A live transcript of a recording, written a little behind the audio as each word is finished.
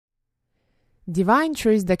Divine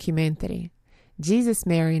Truth Documentary. Jesus,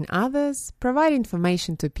 Mary and Others provide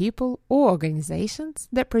information to people or organizations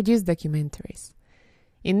that produce documentaries.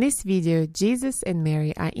 In this video, Jesus and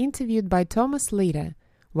Mary are interviewed by Thomas Leader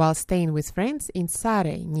while staying with friends in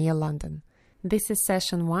Surrey, near London. This is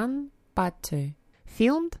Session 1, Part 2,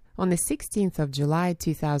 filmed on the 16th of July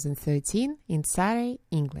 2013 in Surrey,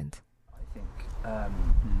 England. I think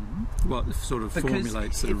what sort of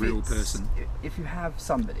formulates a real person. If you have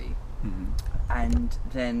somebody and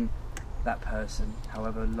then that person,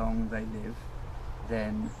 however long they live,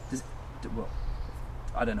 then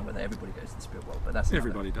I don't know whether everybody goes to the spirit world, but that's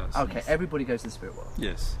everybody does. Okay, yes. Everybody goes to the spirit world.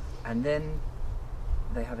 Yes. And then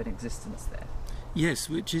they have an existence there. Yes,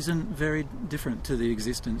 which isn't very different to the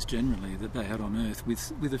existence generally that they had on Earth,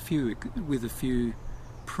 with a few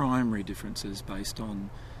primary differences based on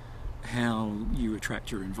how you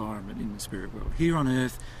attract your environment in the spirit world. Here on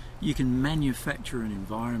Earth, you can manufacture an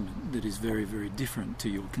environment that is very, very different to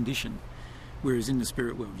your condition, whereas in the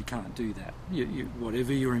spirit world you can't do that.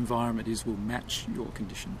 Whatever your environment is will match your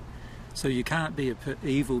condition. So you can't be an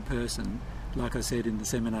evil person, like I said in the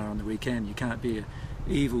seminar on the weekend. You can't be an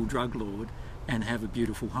evil drug lord and have a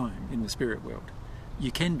beautiful home in the spirit world.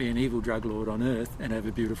 You can be an evil drug lord on Earth and have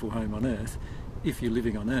a beautiful home on Earth if you're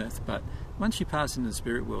living on Earth, but once you pass into the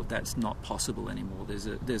spirit world, that's not possible anymore.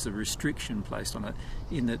 There's a restriction placed on it,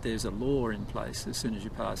 in that there's a law in place as soon as you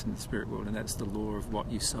pass into the spirit world, and that's the law of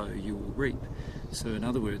what you sow, you will reap. So in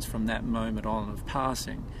other words, from that moment on of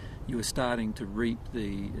passing, you are starting to reap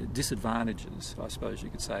the disadvantages, I suppose you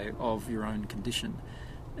could say, of your own condition.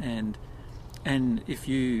 And if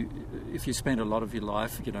you spend a lot of your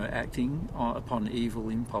life, acting upon evil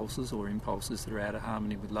impulses or impulses that are out of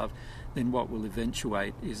harmony with love, then what will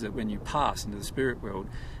eventuate is that when you pass into the spirit world,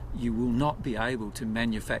 you will not be able to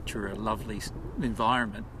manufacture a lovely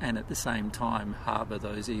environment and at the same time harbour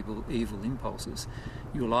those evil impulses.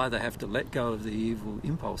 You will either have to let go of the evil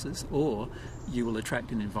impulses, or you will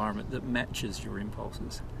attract an environment that matches your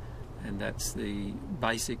impulses. And that's the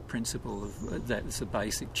basic principle of that's a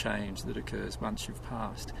basic change that occurs once you've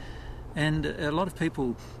passed. And a lot of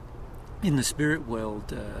people in the spirit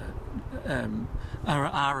world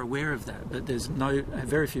are aware of that, but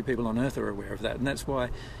very few people on Earth are aware of that. And that's why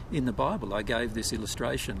in the Bible I gave this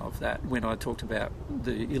illustration of that when I talked about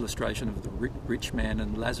the illustration of the rich man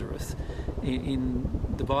and Lazarus in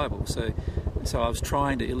the Bible. So I was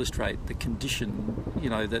trying to illustrate the condition,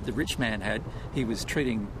 that the rich man had. He was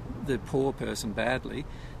treating the poor person badly,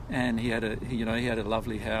 and he had a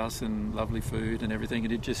lovely house and lovely food and everything,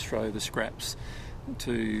 and he'd just throw the scraps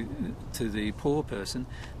to the poor person.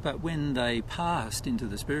 But when they passed into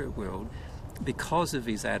the spirit world, because of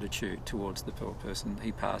his attitude towards the poor person,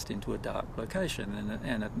 he passed into a dark location,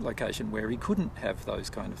 and a location where he couldn't have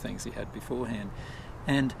those kind of things he had beforehand.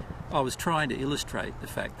 And I was trying to illustrate the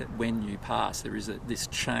fact that when you pass, there is this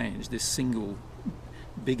change, this single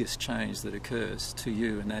biggest change that occurs to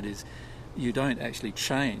you, and that is you don't actually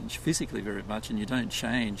change physically very much, and you don't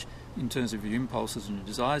change in terms of your impulses and your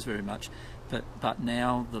desires very much, but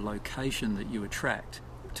now the location that you attract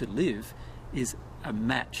to live is a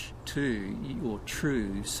match to your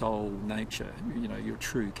true soul nature, your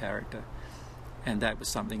true character. And that was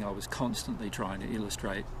something I was constantly trying to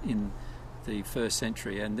illustrate in the first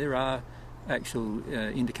century, and there are actual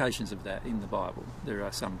indications of that in the Bible. There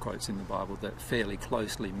are some quotes in the Bible that fairly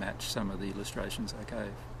closely match some of the illustrations I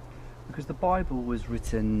gave. Because the Bible was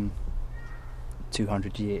written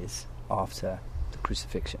 200 years after the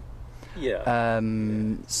crucifixion. Yeah.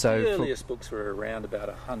 So the earliest books were around about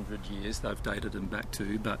 100 years. They've dated them back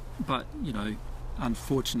to, but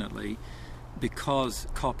unfortunately, because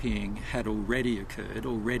copying had already occurred,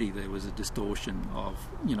 there was a distortion of,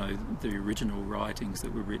 the original writings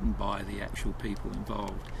that were written by the actual people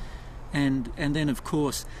involved. And then, of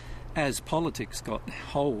course, as politics got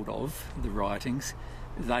hold of the writings,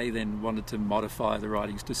 they then wanted to modify the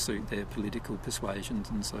writings to suit their political persuasions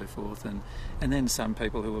and so forth. And then some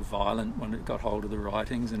people who were violent when it got hold of the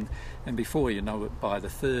writings. And before you know it, by the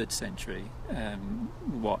 3rd century,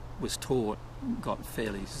 what was taught got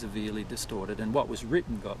fairly severely distorted, and what was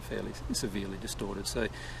written got fairly severely distorted. So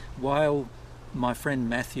while my friend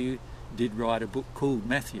Matthew did write a book called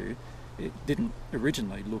Matthew, it didn't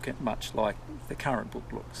originally look much like the current book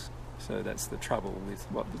looks. So that's the trouble with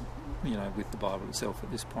with the Bible itself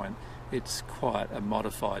at this point. It's quite a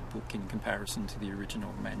modified book in comparison to the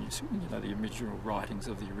original manuscript, the original writings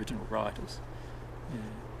of the original writers. Yeah.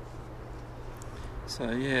 So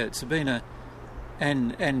it's been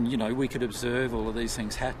and we could observe all of these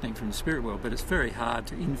things happening from the spirit world, but it's very hard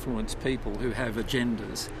to influence people who have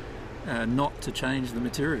agendas not to change the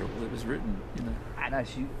material that was written. And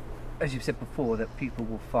as as you've said before, that people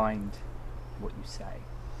will find what you say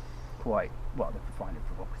quite, well, they'll find it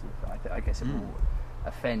provocative. I guess it will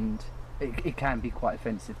offend, it can be quite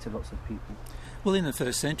offensive to lots of people. Well, in the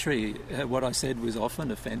first century, what I said was often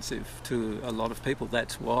offensive to a lot of people.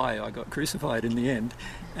 That's why I got crucified in the end.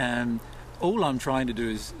 All I'm trying to do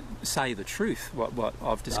is say the truth, what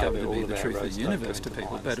I've discovered to be the truth of the universe to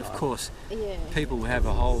people. But of course, people have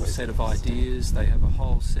a whole set of ideas. They have a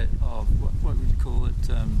whole set of, what would you call it,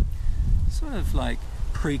 sort of like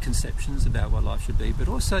preconceptions about what life should be. But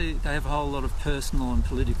also they have a whole lot of personal and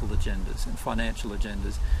political agendas and financial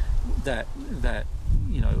agendas that a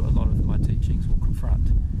lot of my teachings will confront.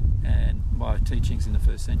 And my teachings in the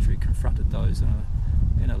first century confronted those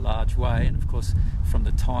in a large way. And of course, from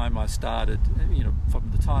the time I started,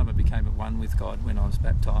 from the time I became at one with God when I was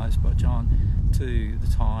baptised by John to the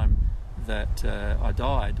time that I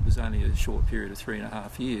died, was only a short period of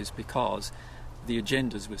 3.5 years, because the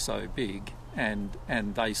agendas were so big, and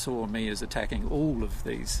they saw me as attacking all of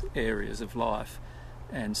these areas of life.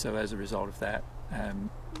 And so as a result of that,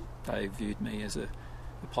 they viewed me as a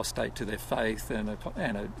apostate to their faith and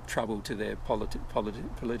a trouble to their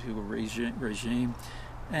political regime,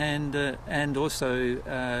 and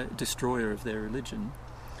also destroyer of their religion.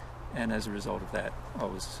 And as a result of that, I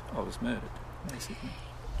was murdered, basically.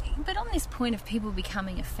 But on this point of people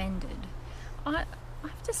becoming offended, I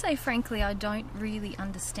have to say, frankly, I don't really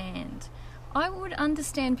understand. I would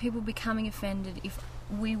understand people becoming offended if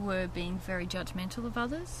we were being very judgmental of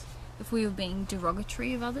others, if we were being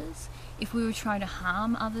derogatory of others, if we were trying to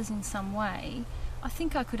harm others in some way. I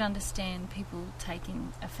think I could understand people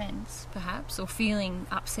taking offence, perhaps, or feeling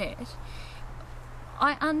upset.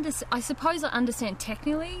 I suppose I understand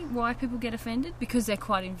technically why people get offended, because they're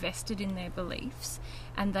quite invested in their beliefs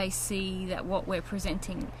and they see that what we're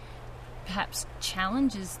presenting perhaps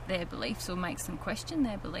challenges their beliefs or makes them question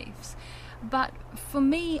their beliefs. But for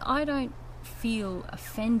me, I don't feel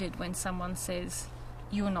offended when someone says,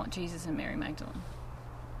 "You're not Jesus and Mary Magdalene."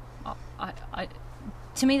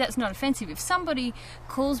 To me, that's not offensive. If somebody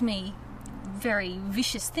calls me very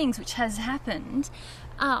vicious things, which has happened,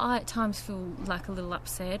 I at times feel like a little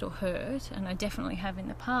upset or hurt, and I definitely have in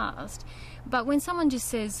the past. But when someone just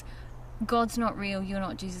says, "God's not real, you're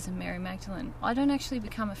not Jesus and Mary Magdalene," I don't actually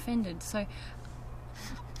become offended. So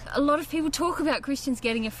a lot of people talk about Christians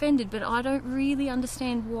getting offended, but I don't really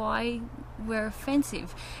understand why we're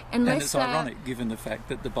offensive. And it's ironic, given the fact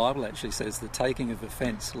that the Bible actually says the taking of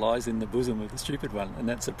offence lies in the bosom of the stupid one, and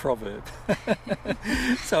that's a proverb.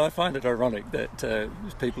 So I find it ironic that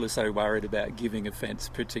people are so worried about giving offence,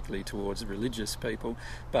 particularly towards religious people,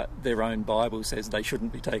 but their own Bible says they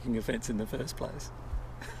shouldn't be taking offence in the first place.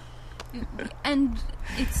 And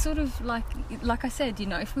it's sort of like I said,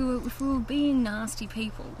 if we were being nasty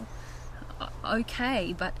people,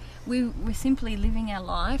 okay, but we're simply living our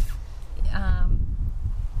life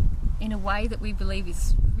in a way that we believe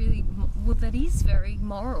is really, that is very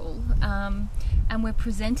moral, and we're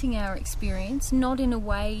presenting our experience not in a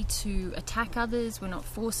way to attack others. We're not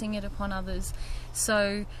forcing it upon others.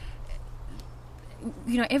 So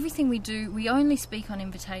everything we do, we only speak on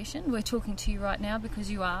invitation. We're talking to you right now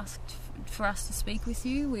because you asked for us to speak with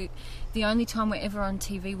you. The only time we're ever on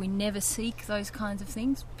TV, we never seek those kinds of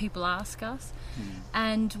things. People ask us.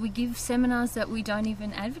 And we give seminars that we don't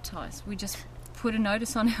even advertise. We just put a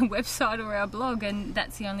notice on our website or our blog, and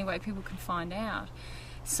that's the only way people can find out.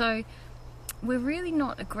 So we're really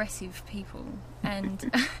not aggressive people.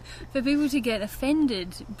 And for people to get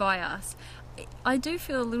offended by us, I do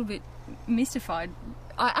feel a little bit mystified.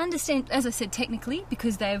 I understand, as I said, technically,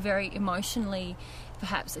 because they are very emotionally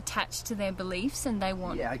perhaps attached to their beliefs, and they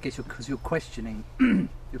want... Yeah, I guess because you're questioning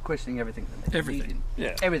everything that they're Everything.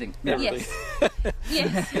 Yeah. Everything. Yes.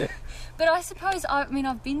 Yes. Yeah. But I suppose,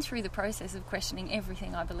 I've been through the process of questioning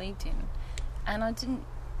everything I believed in, and I didn't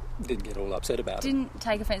get all upset about it. Didn't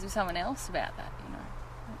take offence with someone else about that,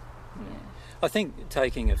 Yeah. I think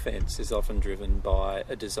taking offence is often driven by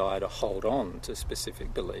a desire to hold on to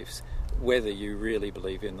specific beliefs, whether you really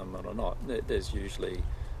believe in them or not. There's usually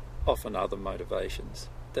often other motivations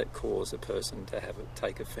that cause a person to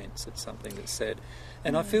take offence at something that's said.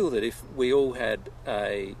 And I feel that if we all had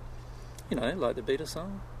like the Beatles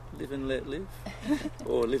song, "Live and Let Live,"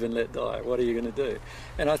 or "Live and Let Die," what are you going to do?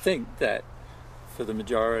 And I think that for the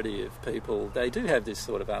majority of people, they do have this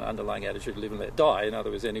sort of underlying attitude, live and let die. In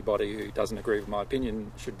other words, anybody who doesn't agree with my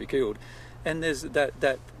opinion should be killed. And there's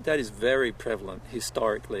that is very prevalent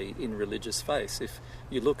historically in religious faith. If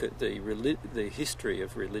you look at the history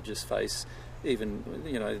of religious faith, even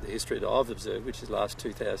the history that I've observed, which is the last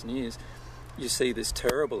 2,000 years, you see this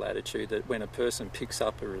terrible attitude that when a person picks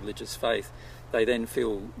up a religious faith, they then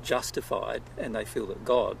feel justified, and they feel that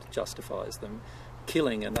God justifies them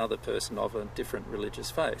killing another person of a different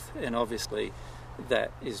religious faith. And obviously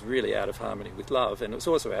that is really out of harmony with love, and it's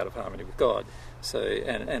also out of harmony with God, so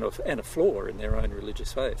and a flaw in their own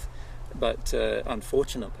religious faith. But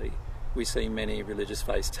unfortunately, we see many religious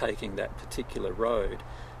faiths taking that particular road,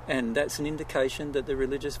 and that's an indication that the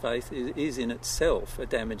religious faith is in itself a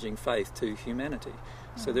damaging faith to humanity.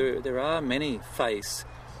 So there are many faiths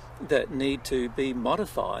that need to be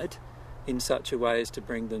modified in such a way as to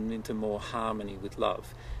bring them into more harmony with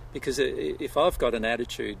love. Because if I've got an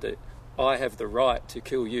attitude that I have the right to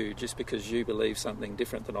kill you just because you believe something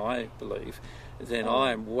different than I believe, then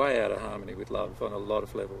I am way out of harmony with love on a lot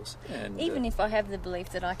of levels. And even if I have the belief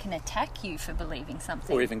that I can attack you for believing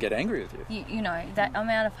something, or even get angry with you, you know, that I'm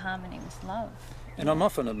out of harmony with love. And I'm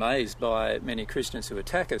often amazed by many Christians who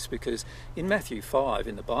attack us, because in Matthew 5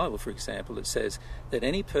 in the Bible, for example, it says that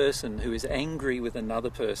any person who is angry with another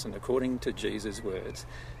person, according to Jesus' words,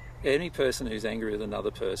 any person who's angry with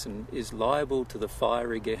another person is liable to the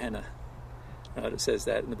fiery Gehenna. Right, it says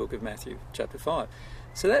that in the book of Matthew, chapter 5.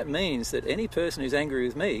 So that means that any person who's angry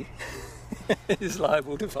with me is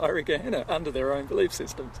liable to fiery Gehenna under their own belief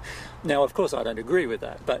systems. Now, of course, I don't agree with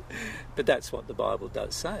that, but that's what the Bible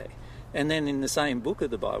does say. And then in the same book of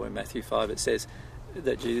the Bible, in Matthew 5, it says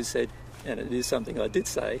that Jesus said, and it is something I did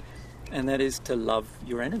say, and that is to love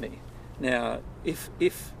your enemy. Now, if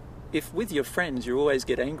with your friends you always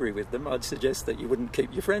get angry with them, I'd suggest that you wouldn't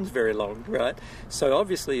keep your friends very long, right? So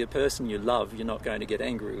obviously a person you love, you're not going to get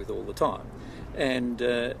angry with all the time.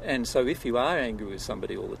 And so if you are angry with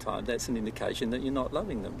somebody all the time, that's an indication that you're not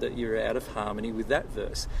loving them, that you're out of harmony with that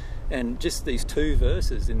verse. And just these two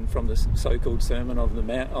verses from the so-called Sermon on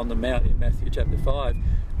the Mount in Matthew chapter 5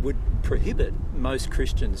 would prohibit most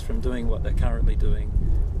Christians from doing what they're currently doing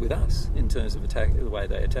with us in terms of the way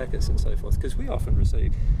they attack us and so forth. Because we often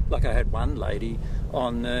receive, like I had one lady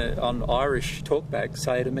on Irish Talkback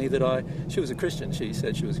say to me that she was a Christian. She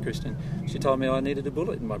said she was a Christian. She told me I needed a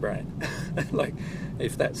bullet in my brain. Like,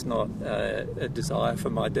 if that's not a desire for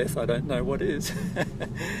my death, I don't know what is.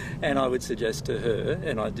 And I would suggest to her,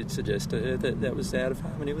 and I did suggest to her, that that was out of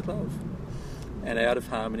harmony with love and out of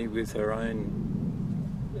harmony with her own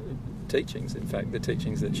teachings, in fact, the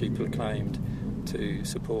teachings that she proclaimed to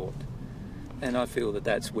support. And I feel that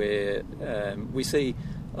that's where we see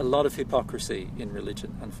a lot of hypocrisy in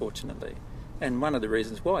religion, unfortunately. And one of the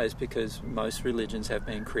reasons why is because most religions have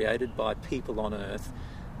been created by people on earth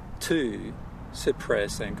to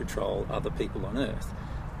suppress and control other people on earth,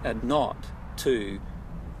 and not to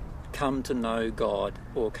come to know God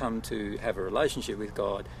or come to have a relationship with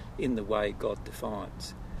God in the way God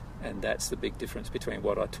defines. And that's the big difference between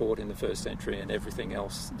what I taught in the first century and everything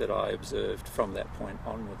else that I observed from that point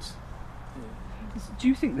onwards. Yeah. Do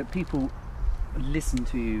you think that people listen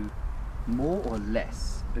to you more or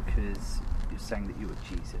less because you're saying that you were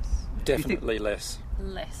Jesus? Definitely less.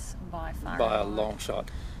 Less by far. By a long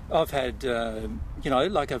shot. I've had,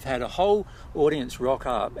 I've had a whole audience rock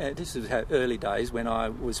up. This is early days when I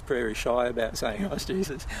was very shy about saying I was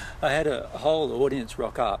Jesus. I had a whole audience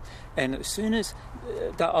rock up, and as soon as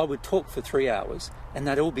I would talk for 3 hours, and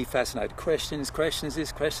they'd all be fascinated. Questions,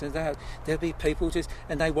 this, questions that. There'd be people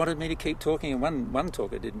and they wanted me to keep talking. And one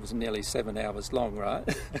talk I did was nearly 7 hours long, right?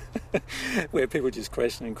 Where people just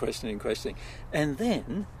questioning. And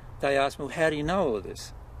then they asked me, well, how do you know all of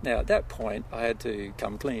this? Now, at that point, I had to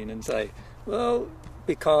come clean and say, well,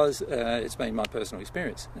 because it's been my personal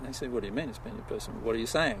experience. And they said, what do you mean it's been your personal? What are you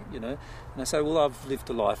saying, And I say, well, I've lived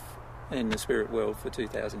a life in the spirit world for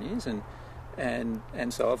 2,000 years, and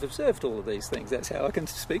so I've observed all of these things. That's how I can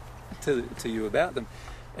speak to you about them.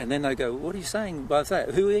 And then they go, what are you saying by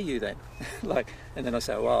that? Who are you then? And then I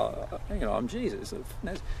say, well, I'm Jesus.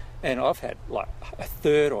 And I've had like a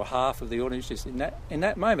third or half of the audience just in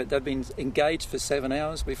that moment. They've been engaged for 7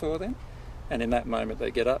 hours before then, and in that moment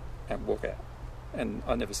they get up and walk out, and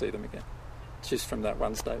I never see them again, just from that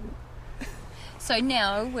one statement. So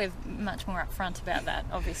now we're much more upfront about that,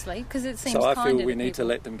 obviously, because it seems. So I feel we need to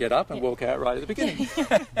let them get up and walk out right at the beginning,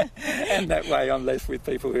 and that way I'm left with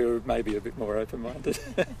people who are maybe a bit more open-minded.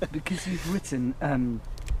 Because you've written,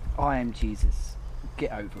 "I am Jesus."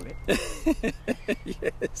 Get over it.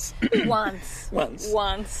 Yes. Once.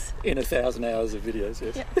 In 1,000 hours of videos,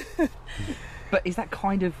 yes. Yeah. But is that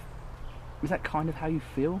kind of how you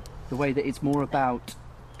feel? The way that it's more about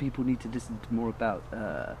people need to listen to more about.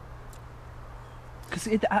 Because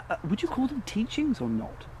would you call them teachings or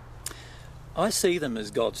not? I see them as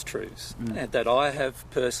God's truths that I have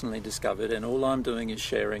personally discovered, and all I'm doing is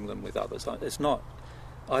sharing them with others.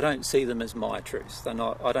 I don't see them as my truths. They're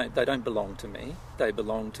not. They don't belong to me. They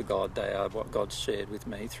belong to God. They are what God's shared with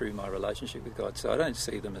me through my relationship with God. So I don't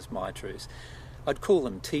see them as my truths. I'd call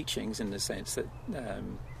them teachings in the sense that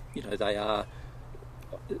they are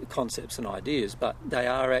concepts and ideas, but they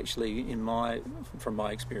are actually, from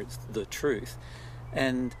my experience, the truth.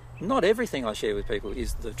 And not everything I share with people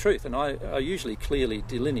is the truth, and I usually clearly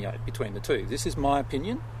delineate between the two. This is my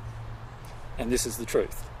opinion, and this is the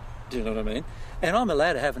truth. Do you know what I mean? And I'm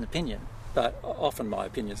allowed to have an opinion, but often my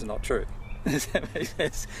opinions are not true. Does that make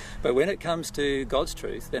sense? But when it comes to God's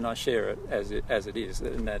truth, then I share it as it is,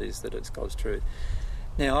 and that is that it's God's truth.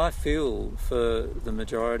 Now, I feel for the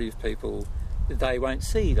majority of people, they won't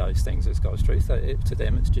see those things as God's truth. To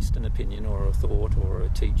them, it's just an opinion or a thought or a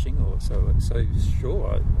teaching, or so sure,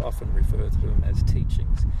 I often refer to them as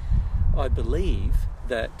teachings. I believe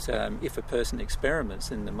that if a person experiments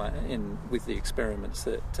with the experiments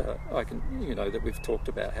that that we've talked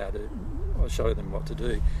about how to show them what to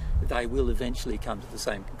do, they will eventually come to the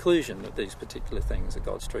same conclusion that these particular things are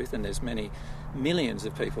God's truth. And there's many millions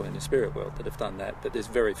of people in the spirit world that have done that, but there's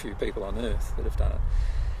very few people on earth that have done it.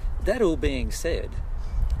 That all being said,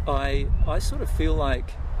 I sort of feel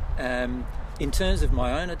like in terms of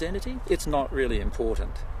my own identity, it's not really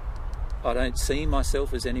important. I don't see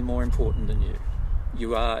myself as any more important than you.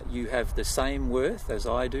 You have the same worth as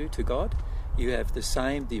I do to God. You have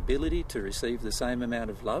the ability to receive the same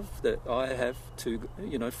amount of love that I have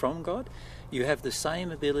from God. You have the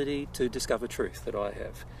same ability to discover truth that I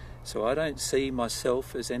have. So I don't see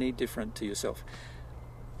myself as any different to yourself.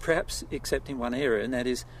 Perhaps except in one area, and that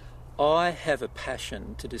is I have a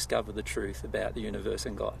passion to discover the truth about the universe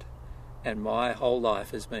and God. And my whole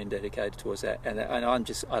life has been dedicated towards that. And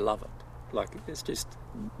I love it. Like, it's just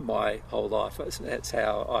my whole life. That's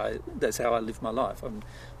how I live my life.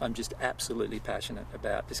 I'm just absolutely passionate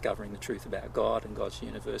about discovering the truth about God and God's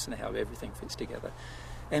universe and how everything fits together.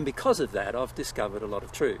 And because of that, I've discovered a lot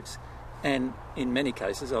of truths. And in many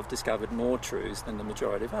cases, I've discovered more truths than the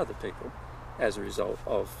majority of other people as a result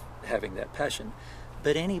of having that passion.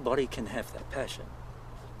 But anybody can have that passion.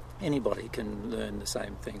 Anybody can learn the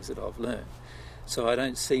same things that I've learned. So I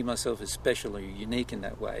don't see myself as special or unique in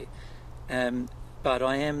that way. But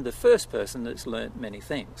I am the first person that's learnt many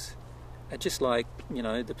things. Just like,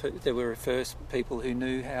 there were first people who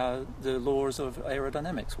knew how the laws of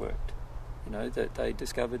aerodynamics worked, that they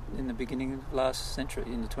discovered in the beginning of last century,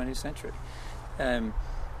 in the 20th century.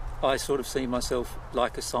 I sort of see myself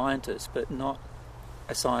like a scientist, but not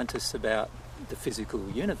a scientist about the physical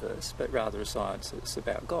universe, but rather a scientist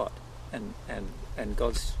about God and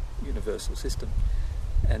God's universal system.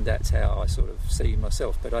 And that's how I sort of see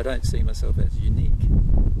myself, but I don't see myself as unique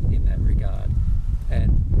in that regard.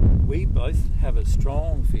 And we both have a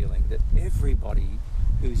strong feeling that everybody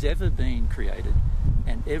who's ever been created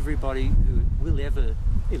and everybody who will ever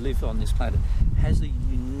live on this planet has a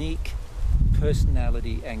unique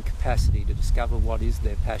personality and capacity to discover what is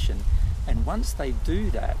their passion. And once they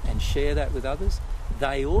do that and share that with others,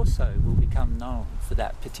 they also will become known for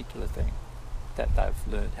that particular thing that they've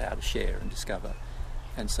learned how to share and discover.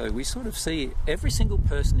 And so we sort of see every single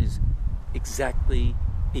person is exactly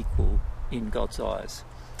equal in God's eyes.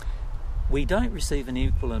 We don't receive an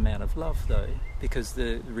equal amount of love, though, because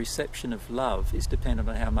the reception of love is dependent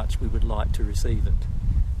on how much we would like to receive it.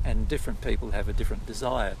 And different people have a different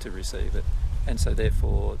desire to receive it. And so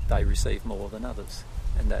therefore they receive more than others.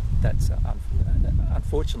 And that's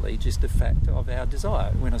unfortunately just a fact of our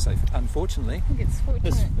desire. When I say unfortunately, I think it's fortunate.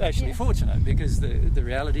 It's actually fortunate, because the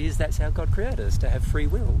reality is that's how God created us, to have free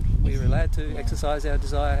will. We're allowed to exercise our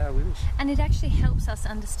desire how we wish. And it actually helps us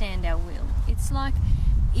understand our will. It's like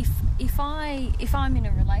if I'm in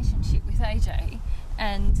a relationship with AJ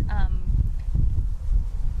and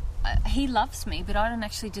he loves me, but I don't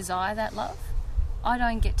actually desire that love, I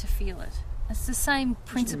don't get to feel it. It's the same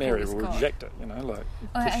principle Mary as will God. reject it, like.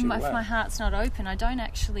 And if my heart's not open,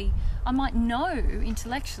 I might know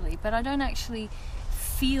intellectually, but I don't actually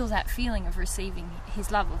feel that feeling of receiving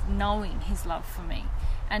his love, of knowing his love for me.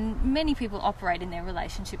 And many people operate in their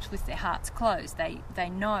relationships with their hearts closed. They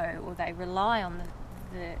know, or they rely on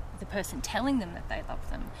the person telling them that they love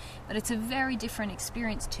them. But it's a very different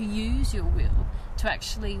experience to use your will to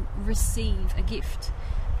actually receive a gift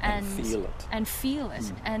and feel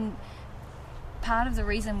it. And part of the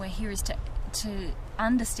reason we're here is to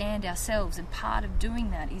understand ourselves, and part of doing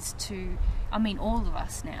that is all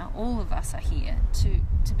of us are here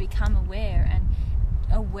to become aware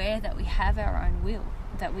that we have our own will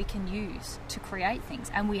that we can use to create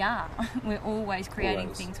things, and we're always creating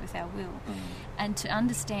things with our will. And to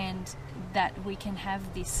understand that we can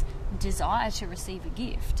have this desire to receive a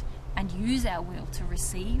gift and use our will to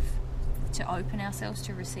receive, to open ourselves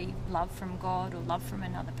to receive love from God or love from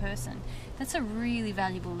another person. That's a really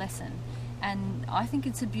valuable lesson. And I think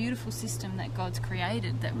it's a beautiful system that God's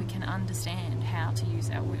created, that we can understand how to use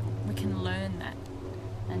our will. We can learn that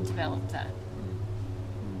and develop that.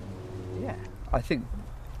 Yeah, I think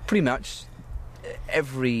pretty much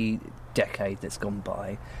every decade that's gone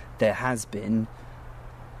by, there has been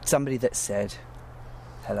somebody that said,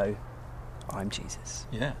 "Hello, I'm Jesus."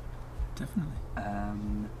 Yeah, definitely.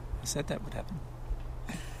 I said that would happen.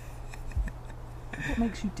 What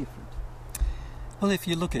makes you different? Well, if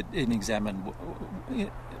you look at and examine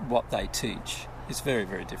what they teach, it's very,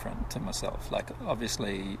 very different to myself. Like,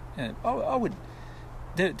 obviously, I would...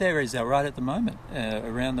 There is, right at the moment,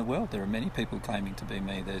 around the world, there are many people claiming to be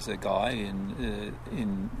me. There's a guy in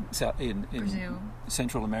Brazil.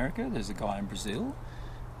 Central America. There's a guy in Brazil.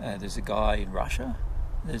 There's a guy in Russia.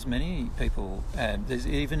 There's many people, and there's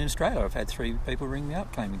even in Australia. I've had 3 people ring me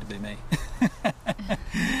up claiming to be me.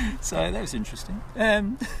 So that was interesting.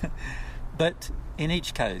 But in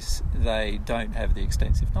each case, they don't have the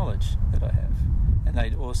extensive knowledge that I have. And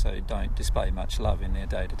they also don't display much love in their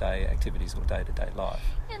day-to-day activities or day-to-day life.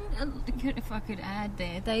 And if I could add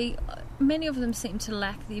there, many of them seem to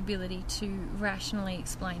lack the ability to rationally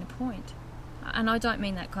explain a point. And I don't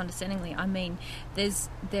mean that condescendingly. I mean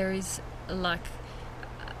there is like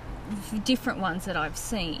different ones that I've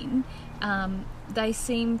seen. They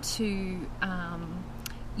seem to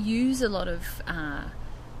use a lot of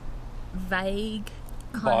vague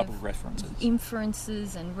kind Bible of references,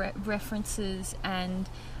 inferences and references, and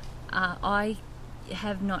I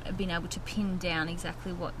have not been able to pin down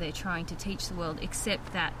exactly what they're trying to teach the world,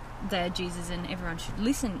 except that they're Jesus and everyone should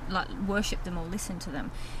listen, like worship them or listen to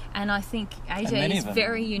them. And I think AJ is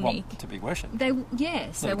very unique. Want to be worshipped. They the want guy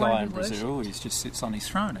to be in Brazil, worshipped. he just sits on his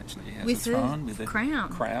throne. Actually, he has With a throne with a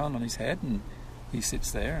crown on his head, and he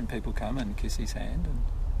sits there, and people come and kiss his hand, and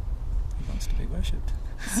he wants to be worshipped.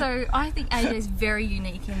 So I think AJ is very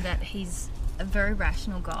unique in that he's a very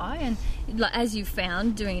rational guy, and as you've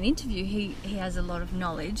found doing an interview, he has a lot of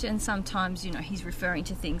knowledge, and sometimes he's referring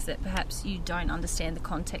to things that perhaps you don't understand the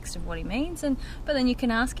context of what he means, but then you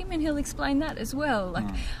can ask him and he'll explain that as well.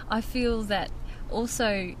 I feel that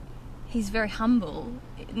also he's very humble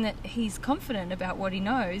in that he's confident about what he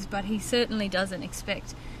knows, but he certainly doesn't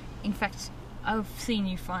expect. In fact, I've seen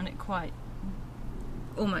you find it quite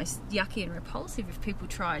almost yucky and repulsive if people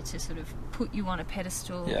try to sort of put you on a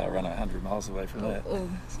pedestal. Yeah, I run 100 miles away from that. Or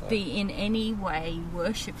be in any way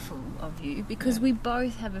worshipful of you, because we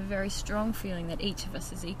both have a very strong feeling that each of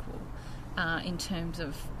us is equal in terms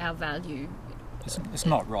of our value. It's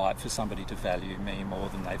not right for somebody to value me more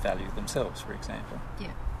than they value themselves, for example.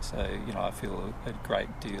 Yeah. So, I feel a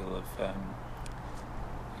great deal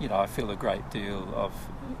of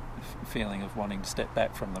feeling of wanting to step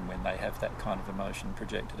back from them when they have that kind of emotion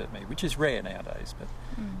projected at me, which is rare nowadays, but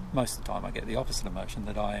most of the time I get the opposite emotion,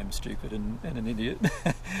 that I am stupid and an idiot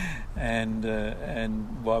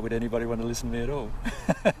and why would anybody want to listen to me at all?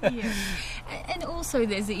 Yeah. And also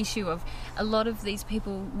there's the issue of a lot of these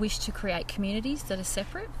people wish to create communities that are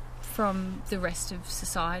separate from the rest of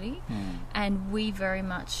society, and we very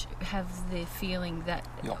much have the feeling that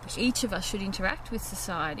each of us should interact with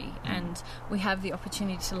society, and we have the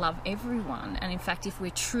opportunity to love everyone, and in fact if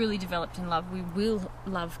we're truly developed in love, we will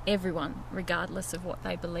love everyone regardless of what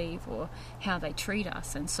they believe or how they treat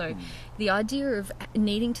us. And so the idea of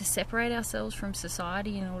needing to separate ourselves from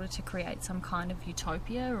society in order to create some kind of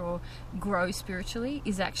utopia or grow spiritually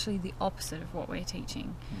is actually the opposite of what we're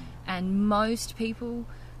teaching. And most people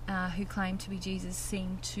who claim to be Jesus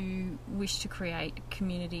seem to wish to create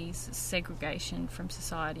communities, segregation from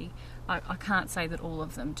society. I can't say that all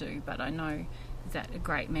of them do, but I know that a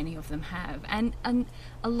great many of them have, and in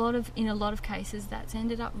a lot of cases that's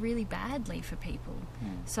ended up really badly for people.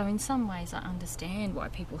 So in some ways I understand why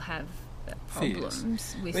people have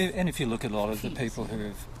problems with. And if you look at a lot of the people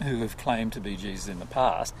who have claimed to be Jesus in the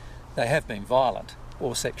past, they have been violent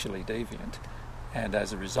or sexually deviant. And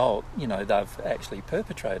as a result, they've actually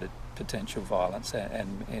perpetrated potential violence.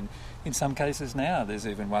 And in some cases now, there's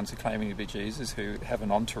even ones who are claiming to be Jesus who have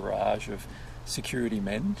an entourage of security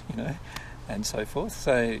men, and so forth.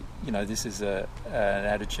 So, this is an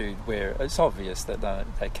attitude where it's obvious that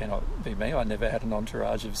they cannot be me. I never had an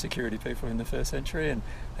entourage of security people in the first century and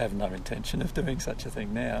have no intention of doing such a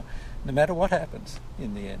thing now, no matter what happens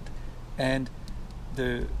in the end. And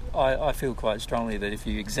I feel quite strongly that if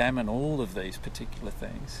you examine all of these particular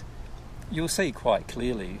things, you'll see quite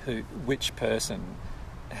clearly which person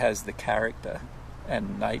has the character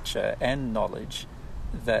and nature and knowledge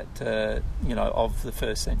that of the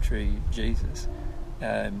first century Jesus.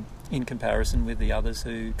 in comparison with the others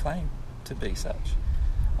who claim to be such.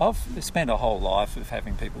 I've spent a whole life of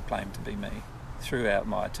having people claim to be me. Throughout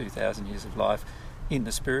my 2,000 years of life in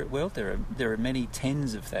the spirit world, there are many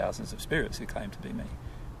tens of thousands of spirits who claim to be me.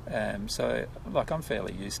 So, I'm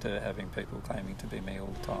fairly used to having people claiming to be me all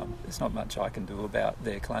the time. There's not much I can do about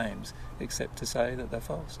their claims except to say that they're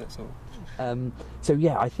false, that's all. So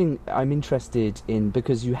yeah, I think I'm interested in,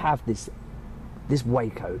 because you have this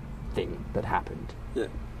Waco thing that happened, Yeah.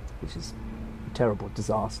 which is a terrible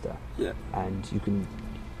disaster, Yeah. and you can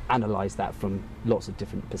analyse that from lots of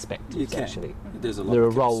different perspectives. You can. Actually, There's a lot there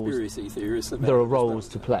of are roles. conspiracy theorists about There are this roles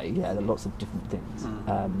stuff. to play. Yeah, there are lots of different things.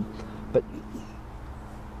 But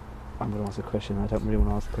I'm going to ask a question. I don't really want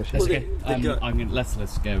to ask a question. Well, Okay.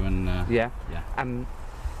 Let's go and Yeah. yeah.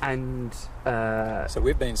 So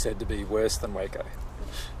we've been said to be worse than Waco.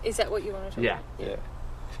 Is that what you want to talk Yeah. about? Yeah.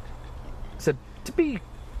 So to be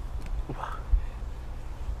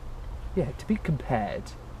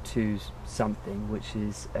compared to something which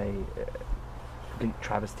is a complete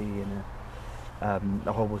travesty and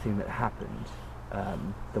a horrible thing that happened,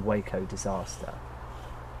 the Waco disaster.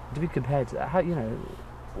 To be compared to that, how,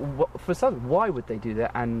 for some, why would they do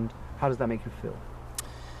that, and how does that make you feel?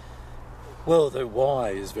 Well, the why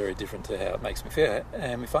is very different to how it makes me feel.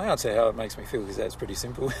 If I answer how it makes me feel, because that's pretty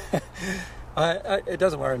simple, it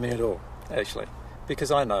doesn't worry me at all, actually, because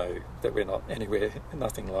I know that we're not anywhere,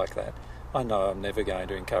 nothing like that. I know I'm never going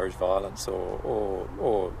to encourage violence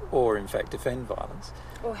or in fact defend violence.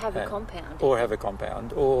 Or have a compound. Or have a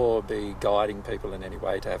compound, or be guiding people in any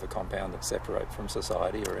way to have a compound that's separate from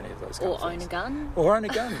society or any of those kinds of things. Or own a gun. Or own a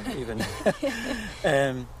gun, even.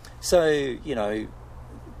 So,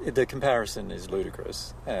 the comparison is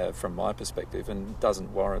ludicrous from my perspective and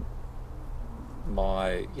doesn't warrant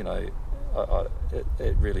my,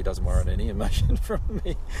 it really doesn't warrant any emotion from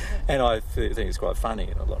me. And I think it's quite funny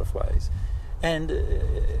in a lot of ways. And,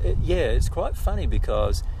 it's quite funny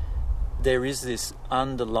because there is this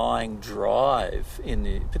underlying drive,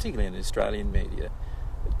 particularly in the Australian media,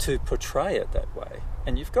 to portray it that way.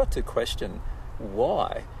 And you've got to question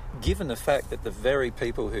why, given the fact that the very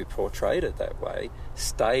people who portrayed it that way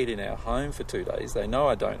stayed in our home for 2 days. They know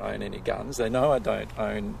I don't own any guns. They know I don't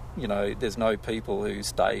own, there's no people who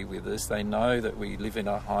stay with us. They know that we live in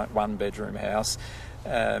a one-bedroom house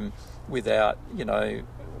without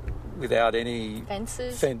any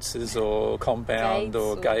fences or compound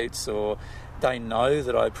or gates, or they know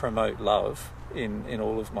that I promote love in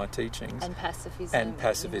all of my teachings, and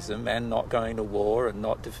pacifism and not going to war and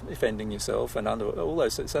not defending yourself and under all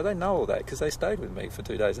those. So they know all that because they stayed with me for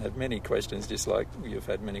 2 days and had many questions, just like you've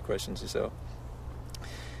had many questions yourself.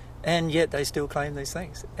 And yet they still claim these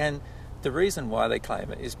things. And the reason why they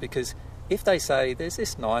claim it is because if they say there's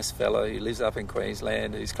this nice fellow who lives up in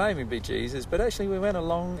Queensland who's claiming to be Jesus, but actually we went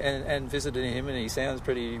along and visited him and he sounds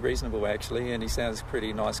pretty reasonable actually, and he sounds a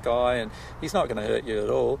pretty nice guy and he's not going to hurt you at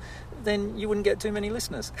all, then you wouldn't get too many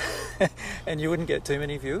listeners and you wouldn't get too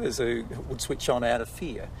many viewers who would switch on out of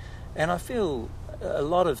fear. And I feel a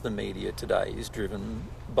lot of the media today is driven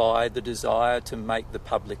by the desire to make the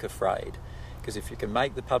public afraid, because if you can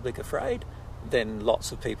make the public afraid, then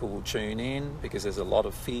lots of people will tune in, because there's a lot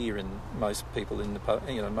of fear in most people in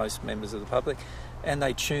the most members of the public, and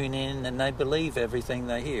they tune in and they believe everything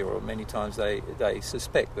they hear, or many times they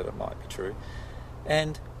suspect that it might be true.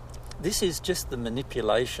 And this is just the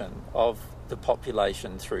manipulation of the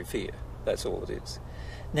population through fear. That's all it is.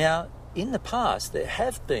 Now, in the past, there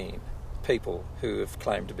have been people who have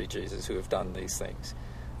claimed to be Jesus who have done these things.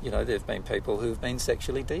 There have been people who have been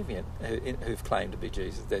sexually deviant who've claimed to be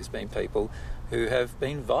Jesus. There's been people who have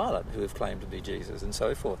been violent who have claimed to be Jesus, and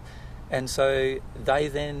so forth. And so they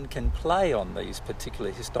then can play on these particular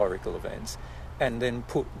historical events and then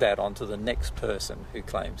put that onto the next person who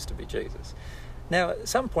claims to be Jesus. Now, at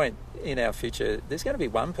some point in our future, there's going to be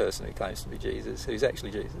one person who claims to be Jesus who's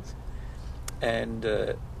actually Jesus. And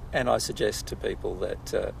I suggest to people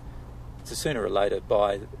that sooner or later,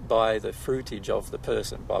 by the fruitage of the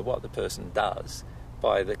person, by what the person does,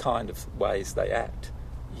 by the kind of ways they act,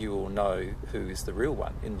 you will know who is the real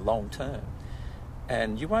one in the long term.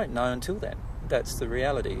 And you won't know until then. That's the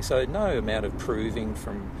reality. So no amount of proving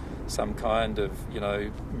from some kind of,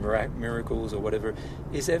 miracles or whatever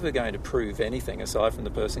is ever going to prove anything aside from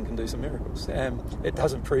the person can do some miracles. It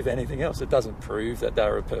doesn't prove anything else. It doesn't prove that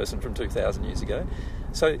they're a person from 2,000 years ago.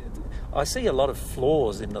 So I see a lot of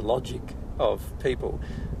flaws in the logic of people.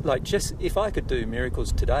 Like, just if I could do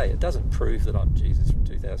miracles today, it doesn't prove that I'm Jesus from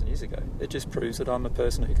 2,000 years ago. It just proves that I'm a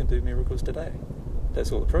person who can do miracles today.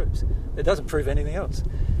 That's all it proves. It doesn't prove anything else.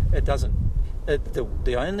 It doesn't.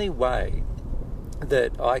 The only way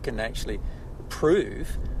that I can actually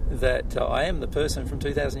prove that I am the person from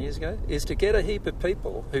 2,000 years ago is to get a heap of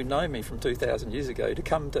people who know me from 2,000 years ago to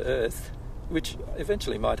come to Earth, which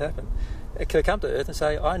eventually might happen, to come to Earth and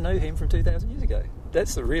say, I know him from 2,000 years ago.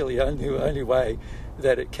 That's the really only way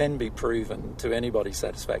that it can be proven to anybody's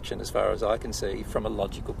satisfaction, as far as I can see, from a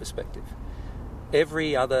logical perspective.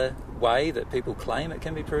 Every other way that people claim it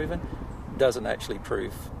can be proven doesn't actually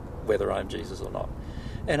prove whether I'm Jesus or not.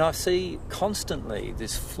 And I see constantly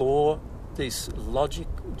this flaw, these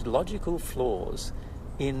logical flaws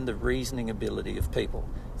in the reasoning ability of people.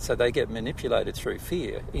 So they get manipulated through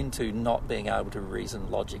fear into not being able to reason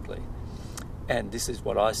logically. And this is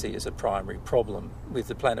what I see as a primary problem with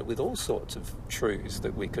the planet, with all sorts of truths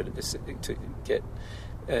that we could get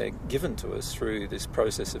given to us through this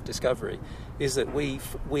process of discovery, is that we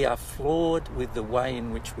are flawed with the way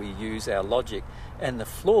in which we use our logic, and the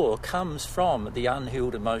flaw comes from the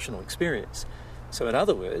unhealed emotional experience. So in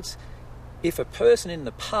other words, if a person in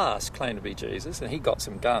the past claimed to be Jesus and he got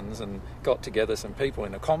some guns and got together some people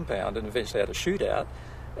in a compound and eventually had a shootout,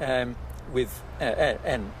 and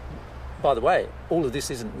by the way, all of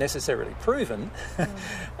this isn't necessarily proven,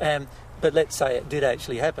 but let's say it did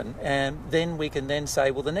actually happen, and then we can then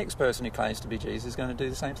say, well, the next person who claims to be Jesus is going to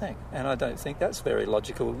do the same thing. And I don't think that's a very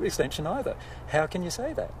logical extension either. How can you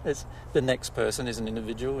say that? The next person is an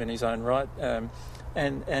individual in his own right,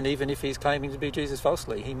 and even if he's claiming to be Jesus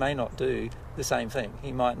falsely, he may not do the same thing.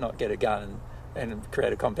 He might not get a gun and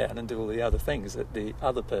create a compound and do all the other things that the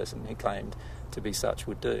other person who claimed to be such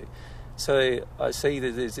would do. So I see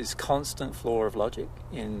that there's this constant flaw of logic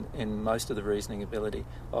in most of the reasoning ability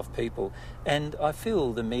of people, and I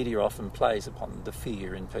feel the media often plays upon the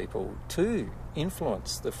fear in people to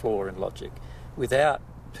influence the flaw in logic without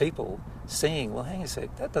people seeing, well, hang on a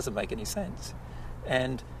sec, that doesn't make any sense.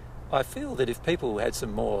 And I feel that if people had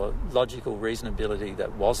some more logical reasonability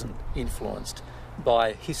that wasn't influenced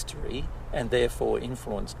by history and therefore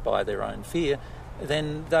influenced by their own fear,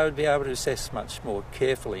 then they would be able to assess much more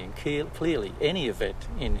carefully and clearly any event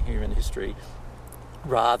in human history,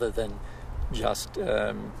 rather than just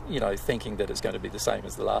thinking that it's going to be the same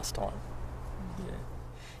as the last time.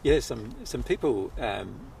 Some people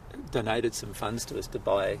donated some funds to us to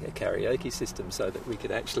buy a karaoke system so that we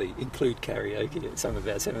could actually include karaoke at some of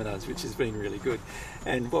our seminars, which has been really good.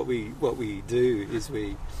 And what we do is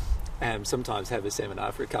we sometimes have a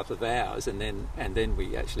seminar for a couple of hours, and then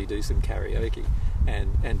we actually do some karaoke,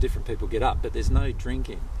 and different people get up, but there's no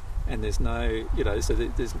drinking, and there's no, so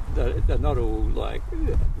they're not all like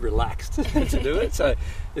relaxed to do it. So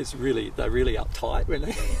they're really uptight when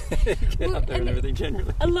they get up there and everything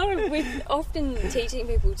generally. We're often teaching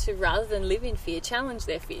people to, rather than live in fear, challenge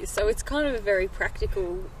their fears. So it's kind of a very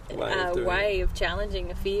practical way of challenging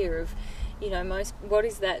a fear of, what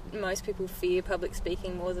is that? Most people fear public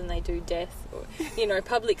speaking more than they do death. Or,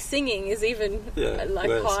 public singing is even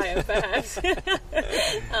higher, perhaps.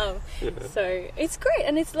 So it's great,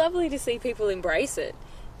 and it's lovely to see people embrace it.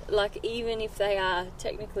 Like, even if they are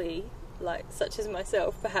technically, such as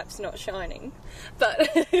myself, perhaps not shining, but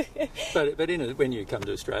when you come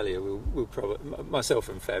to Australia, we'll probably, myself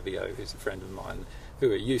and Fabio, who's a friend of mine,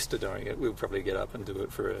 who are used to doing it, we'll probably get up and do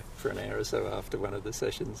it for an hour or so after one of the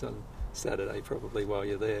sessions on Saturday, probably while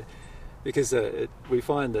you're there, because we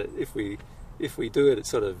find that if we do it, it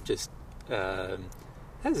sort of just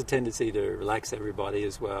has a tendency to relax everybody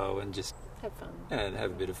as well, and just have fun and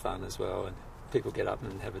have a bit of fun as well, and people get up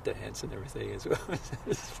and have a dance and everything as well.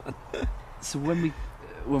 It's fun. So when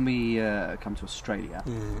we come to Australia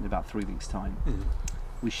in about 3 weeks' time,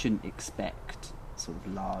 we shouldn't expect sort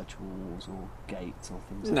of large walls or gates or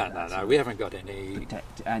things like that. No, we haven't got any.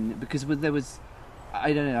 Protect, and because there was,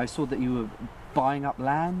 I don't know, I saw that you were buying up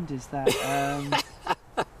land, is that...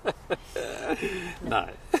 No.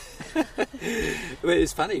 Well,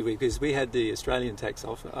 it's funny because we had the Australian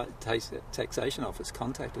Taxation Office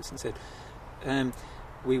contact us and said,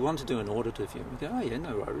 we want to do an audit of you. And we go, oh yeah,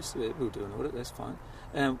 no worries, we'll do an audit, that's fine.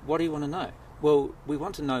 What do you want to know? Well, we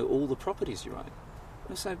want to know all the properties you own.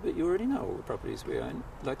 I say, but you already know all the properties we own.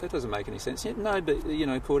 That doesn't make any sense. Yeah, no, but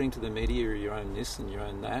according to the media, you own this and you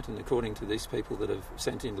own that, and according to these people that have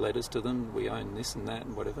sent in letters to them, we own this and that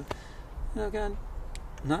and whatever. And I'm going,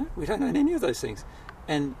 no, we don't own any of those things.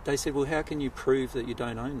 And they said, well, how can you prove that you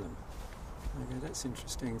don't own them? I go, that's an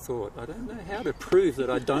interesting thought. I don't know how to prove that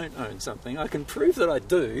I don't own something. I can prove that I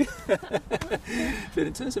do. But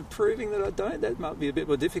in terms of proving that I don't, that might be a bit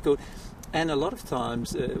more difficult. And a lot of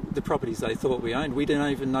times, the properties they thought we owned, we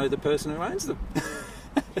don't even know the person who owns them.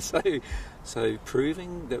 So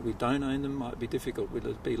proving that we don't own them might be difficult. It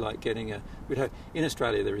would be like getting in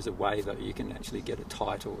Australia there is a way that you can actually get a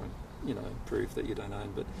title prove that you don't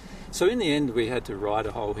own. But so in the end, we had to write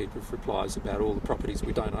a whole heap of replies about all the properties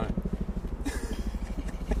we don't own.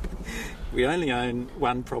 We only own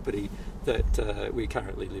one property that we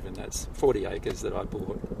currently live in. That's 40 acres that I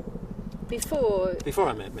bought before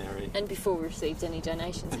I met Mary. And before we received any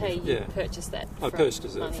donations. And Hey, you purchased that? I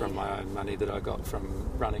purchased it from my own money that I got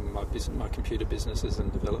from running my computer businesses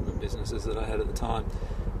and development businesses that I had at the time.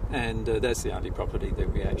 And that's the only property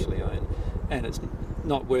that we actually own. And it's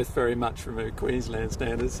not worth very much from a Queensland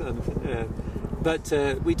standards. But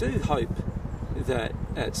we do hope that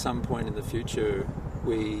at some point in the future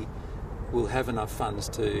we will have enough funds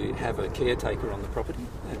to have a caretaker on the property.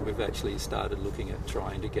 And we've actually started looking at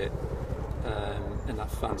trying to get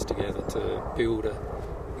enough funds together to build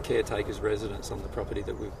a caretaker's residence on the property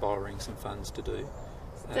that we're borrowing some funds to do.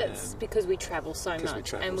 That's because we travel so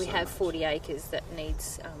much, and we have 40 acres that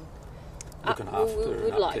needs looking after. We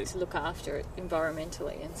would like to look after it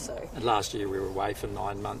environmentally, and so. And last year we were away for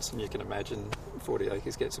 9 months, and you can imagine 40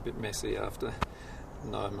 acres gets a bit messy after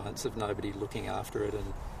 9 months of nobody looking after it.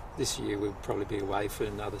 And this year we'll probably be away for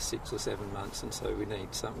another 6 or 7 months, and so we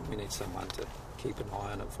need someone to keep an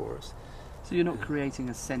eye on it for us. So you're not creating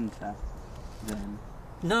a centre then?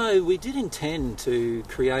 No, we did intend to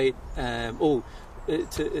create.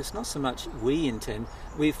 It's not so much we intend.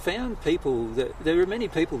 We've found people that there are many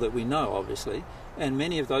people that we know, obviously, and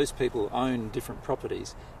many of those people own different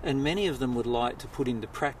properties, and many of them would like to put into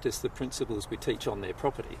practice the principles we teach on their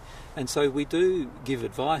property. And so we do give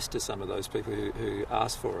advice to some of those people who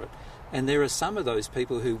ask for it. And there are some of those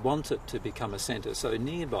people who want it to become a centre. So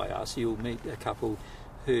nearby us, you'll meet a couple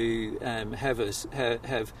who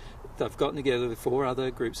they've gotten together with 4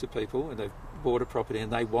 other groups of people, and they've bought a property,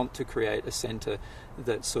 and they want to create a centre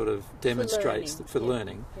that sort of demonstrates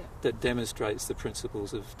learning, that demonstrates the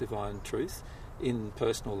principles of divine truth in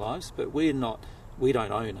personal lives. But we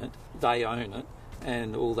don't own it; they own it,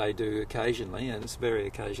 and all they do occasionally, and it's very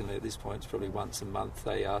occasionally at this point, it's probably once a month,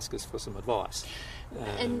 they ask us for some advice.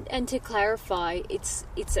 And to clarify, it's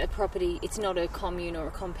a property. It's not a commune or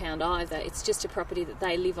a compound either. It's just a property that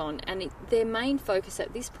they live on, and their main focus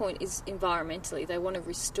at this point is environmentally. They want to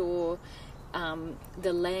restore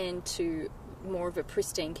the land to more of a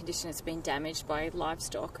pristine condition. It's been damaged by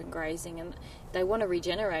livestock and grazing, and they want to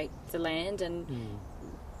regenerate the land and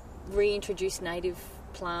reintroduce native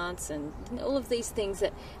plants and all of these things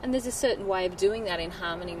and there's a certain way of doing that in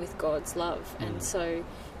harmony with God's love, and so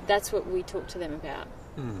that's what we talk to them about.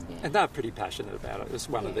 And they're pretty passionate about it. It's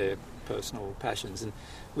one of their personal passions. And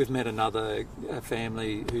we've met another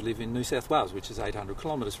family who live in New South Wales, which is 800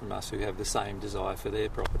 kilometres from us, who have the same desire for their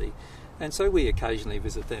property. And so we occasionally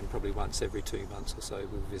visit them, probably once every 2 months or so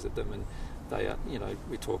we'll visit them, and they are,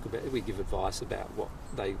 we give advice about what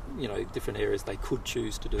they, different areas they could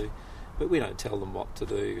choose to do. But we don't tell them what to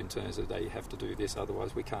do in terms of they have to do this,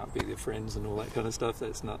 otherwise we can't be their friends and all that kind of stuff.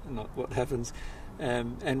 That's not what happens.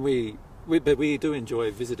 And we do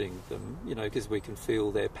enjoy visiting them, because we can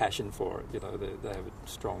feel their passion for it. They have a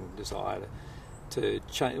strong desire to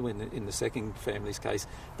change. In the second family's case,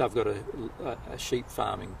 they've got a sheep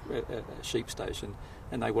farming, a sheep station,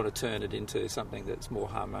 and they want to turn it into something that's more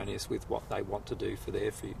harmonious with what they want to do for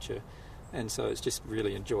their future. And so it's just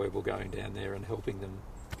really enjoyable going down there and helping them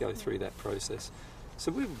go through that process.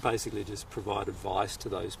 So we basically just provide advice to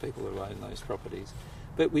those people who own those properties.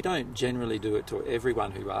 But we don't generally do it to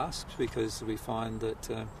everyone who asks, because we find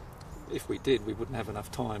that if we did, we wouldn't have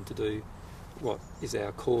enough time to do what is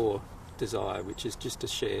our core desire, which is just to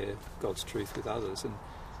share God's truth with others. And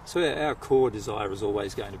so our core desire is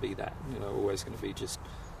always going to be that, always going to be just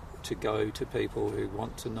to go to people who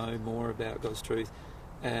want to know more about God's truth,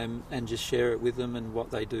 and just share it with them, and what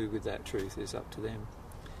they do with that truth is up to them.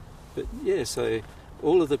 But so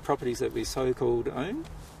all of the properties that we so-called own,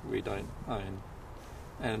 we don't own.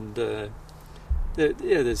 And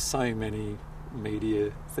there's so many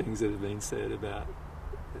media things that have been said about,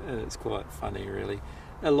 and it's quite funny really.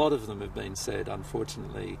 A lot of them have been said,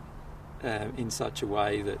 unfortunately, in such a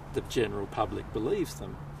way that the general public believes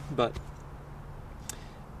them. But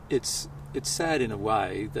it's sad in a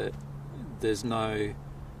way that there's no...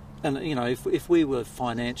 And, if we were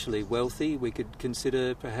financially wealthy, we could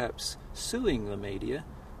consider perhaps suing the media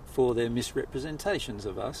for their misrepresentations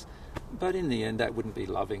of us. But in the end, that wouldn't be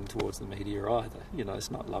loving towards the media either.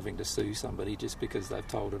 It's not loving to sue somebody just because they've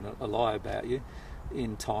told a lie about you.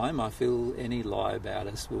 In time, I feel any lie about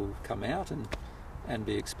us will come out and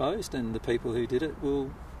be exposed, and the people who did it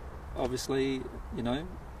will obviously,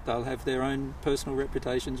 they'll have their own personal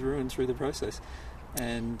reputations ruined through the process.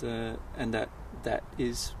 And that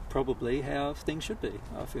is probably how things should be,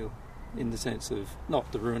 I feel. in the sense of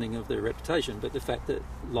not the ruining of their reputation, but the fact that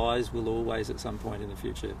lies will always at some point in the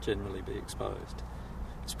future generally be exposed.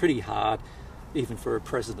 It's pretty hard, even for a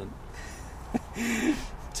president,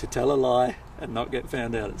 to tell a lie and not get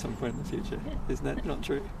found out at some point in the future. Isn't that not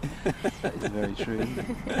true? That is very true, isn't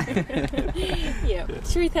it? Yeah,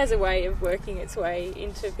 truth has a way of working its way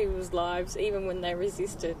into people's lives, even when they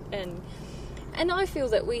resist it. And I feel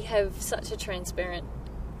that we have such a transparent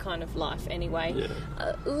kind of life anyway.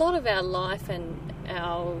 Yeah. A lot of our life and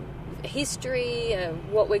our history,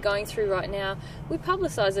 what we're going through right now, we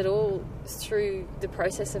publicise it all through the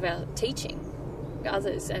process of our teaching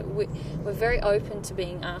others. We're very open to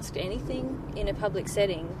being asked anything in a public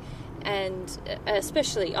setting, and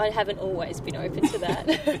especially, I haven't always been open to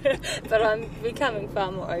that, but I'm becoming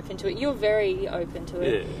far more open to it. You're very open to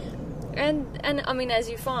it. Yeah. And I mean, as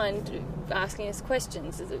you find, asking us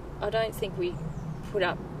questions, I don't think we put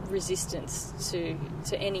up resistance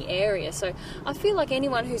to any area. So I feel like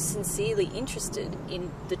anyone who's sincerely interested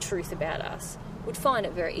in the truth about us would find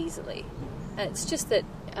it very easily. And it's just that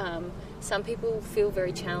some people feel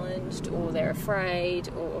very challenged, or they're afraid,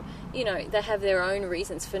 or, you know, they have their own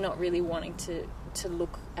reasons for not really wanting to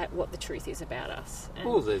look at what the truth is about us. And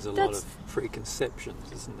Well, there's a lot of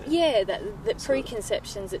preconceptions, isn't there? yeah, that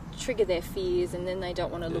preconceptions that trigger their fears, and then they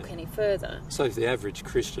don't want to look any further. So for the average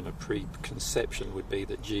Christian, a preconception would be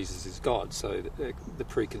that Jesus is God. So the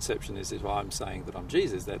preconception is, if I'm saying that I'm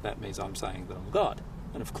Jesus, that means I'm saying that I'm God.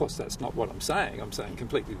 And of course that's not what I'm saying. I'm saying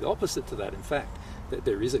completely the opposite to that, in fact, that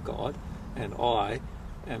there is a God, and I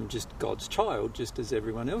am just God's child, just as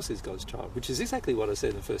everyone else is God's child, which is exactly what I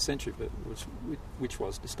said in the first century, but which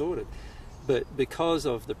was distorted. But because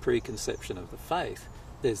of the preconception of the faith,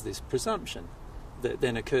 there's this presumption that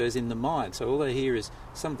then occurs in the mind. So all they hear is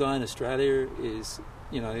some guy in Australia is,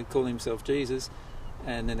 calling himself Jesus,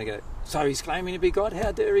 and then they go, so he's claiming to be God?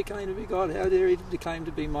 How dare he claim to be God? How dare he claim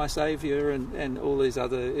to be my saviour? And all these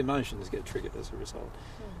other emotions get triggered as a result.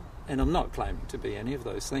 And I'm not claiming to be any of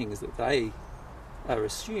those things that they are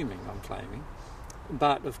assuming I'm claiming.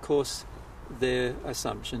 But, of course, their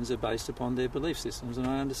assumptions are based upon their belief systems, and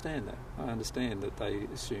I understand that. I understand that they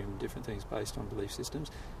assume different things based on belief systems,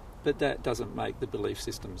 but that doesn't make the belief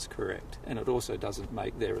systems correct, and it also doesn't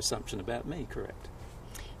make their assumption about me correct.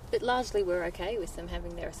 But largely we're okay with them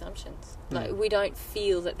having their assumptions. Like, we don't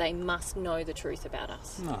feel that they must know the truth about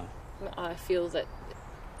us. No. I feel that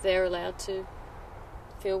they're allowed to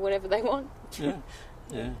feel whatever they want. Yeah.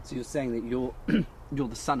 Yeah. So you're saying that you're you're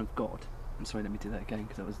the Son of God. I'm sorry, let me do that again,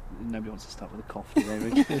 because nobody wants to start with a cough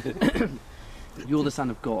today. You're the Son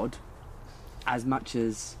of God as much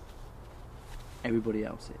as everybody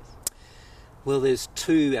else is. Well, there's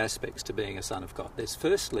two aspects to being a son of God. There's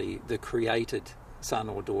firstly the created son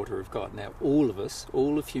or daughter of God. Now, all of us,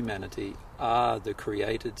 all of humanity, are the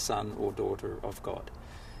created son or daughter of God.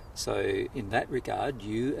 So in that regard,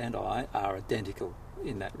 you and I are identical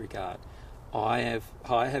in that regard. I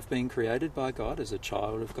have been created by God as a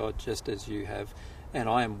child of God, just as you have, and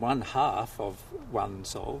I am one half of one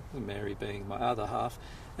soul, Mary being my other half,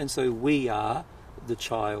 and so we are the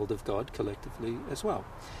child of God collectively as well.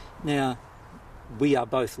 Now, we are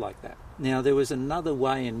both like that. Now, there was another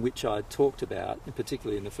way in which I talked about,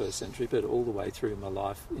 particularly in the first century, but all the way through my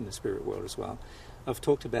life in the spirit world as well. I've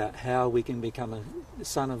talked about how we can become a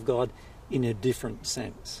son of God in a different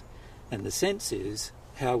sense. And the sense is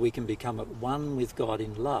how we can become at one with God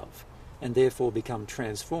in love, and therefore become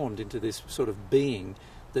transformed into this sort of being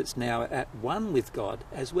that's now at one with God,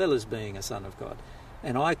 as well as being a son of God.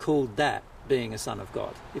 And I called that being a son of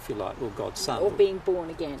God, if you like, or God's son. Or being born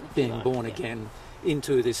again. Being born again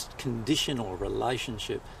into this conditional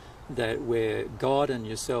relationship that where God and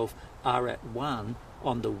yourself are at one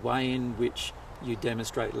on the way in which you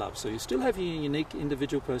demonstrate love. So you still have your unique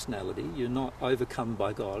individual personality. You're not overcome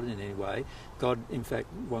by God in any way. God, in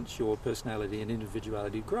fact, wants your personality and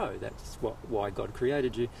individuality to grow. That's why God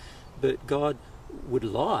created you. But God would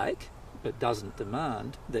like, but doesn't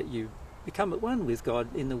demand, that you become at one with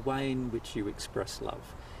God in the way in which you express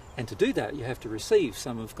love. And to do that, you have to receive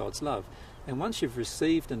some of God's love. And once you've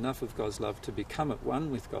received enough of God's love to become at one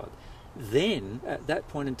with God, then at that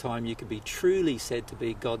point in time you can be truly said to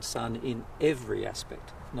be God's son in every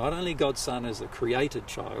aspect. Not only God's son as a created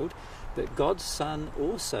child, but God's son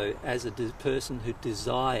also as a person who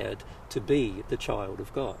desired to be the child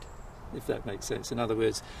of God, if that makes sense. In other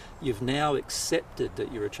words, you've now accepted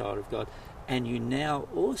that you're a child of God, and you now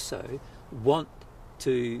also want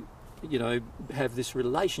to, have this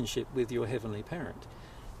relationship with your heavenly parent.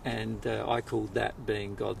 And I called that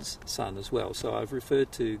being God's son as well. So I've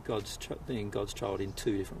referred to being God's child in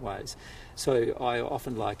two different ways. So I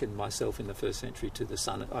often likened myself in the first century to the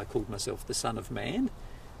son. I called myself the son of man,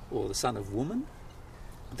 or the son of woman.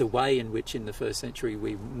 The way in which in the first century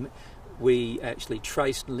we actually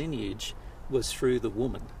traced lineage was through the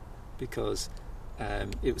woman, because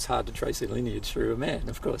it was hard to trace a lineage through a man.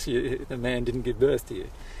 Of course, the man didn't give birth to you.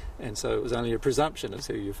 And so it was only a presumption as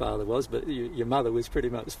who your father was, but your mother was pretty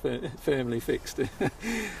much firmly fixed.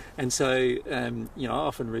 And so, I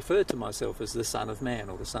often refer to myself as the son of man,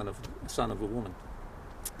 or the son of a woman.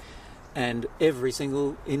 And every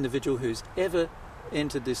single individual who's ever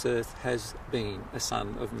entered this earth has been a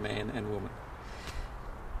son of man and woman.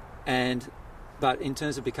 But in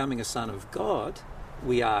terms of becoming a son of God,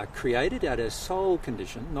 we are created at our soul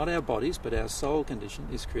condition, not our bodies, but our soul condition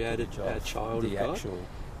is created a child of God.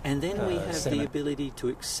 And then we have the ability to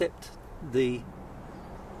accept the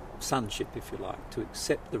sonship, if you like, to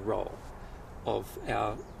accept the role of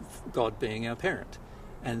our God being our parent.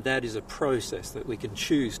 And that is a process that we can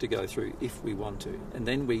choose to go through if we want to. And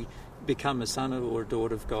then we become a son or a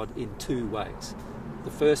daughter of God in two ways. The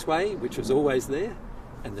first way, which was always there,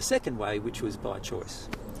 and the second way, which was by choice.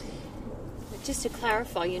 Just to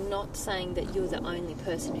clarify, you're not saying that you're the only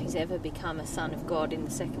person who's ever become a son of God in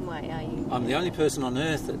the second way, are you? I'm the only person on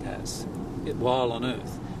earth that has, while on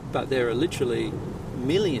earth. But there are literally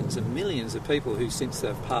millions and millions of people who, since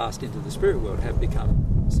they've passed into the spirit world, have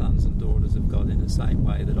become sons and daughters of God in the same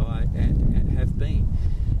way that I and have been.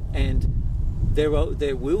 And there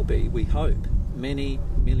will be, we hope, many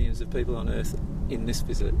millions of people on earth in this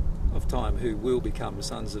visit of time who will become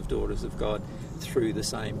sons of daughters of God through the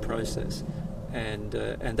same process. And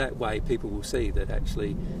that way people will see that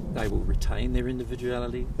actually they will retain their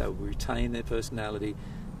individuality, they will retain their personality,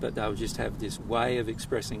 but they'll just have this way of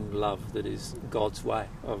expressing love that is God's way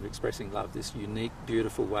of expressing love, this unique,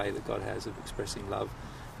 beautiful way that God has of expressing love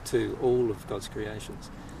to all of God's creations.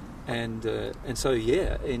 And so,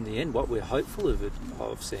 in the end, what we're hopeful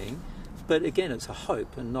of seeing, but again, it's a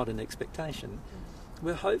hope and not an expectation,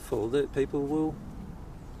 we're hopeful that people will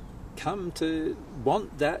come to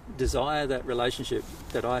want that, desire that relationship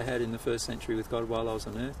that I had in the first century with God while I was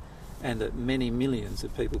on earth, and that many millions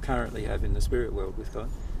of people currently have in the spirit world with God,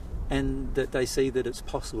 and that they see that it's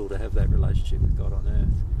possible to have that relationship with God on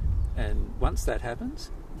earth. And once that happens,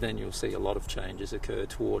 then you'll see a lot of changes occur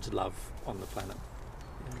towards love on the planet.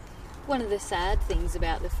 One of the sad things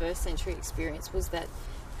about the first century experience was that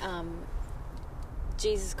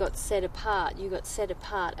Jesus got set apart. You got set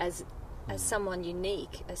apart as someone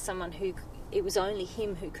unique, as someone who, it was only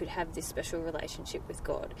him who could have this special relationship with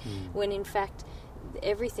God. When in fact,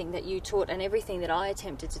 everything that you taught and everything that I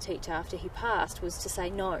attempted to teach after he passed was to say,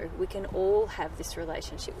 no, we can all have this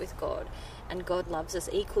relationship with God, and God loves us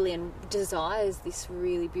equally and desires this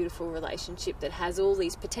really beautiful relationship that has all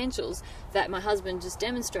these potentials that my husband just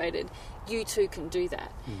demonstrated. You too can do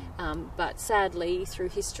that. But sadly, through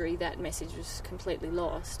history, that message was completely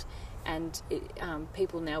lost, and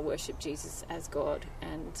people now worship Jesus as God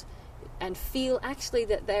and feel actually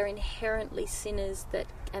that they're inherently sinners,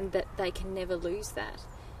 and that they can never lose that.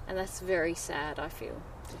 And that's very sad, I feel.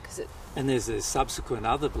 And there's subsequent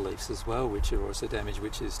other beliefs as well which are also damaged,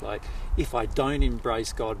 which is like, if I don't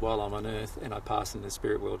embrace God while I'm on earth and I pass in the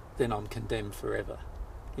spirit world, then I'm condemned forever.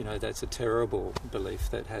 You know, that's a terrible belief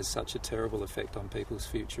that has such a terrible effect on people's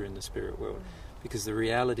future in the spirit world. Because the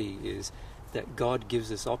reality is that God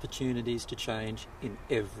gives us opportunities to change in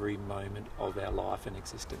every moment of our life and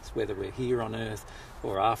existence. Whether we're here on earth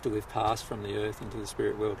or after we've passed from the earth into the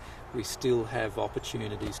spirit world, we still have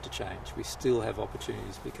opportunities to change. We still have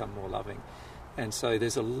opportunities to become more loving. And so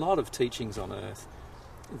there's a lot of teachings on earth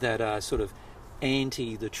that are sort of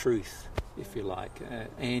anti the truth, if you like,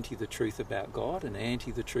 anti the truth about God and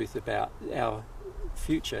anti the truth about our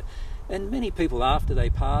future. And many people, after they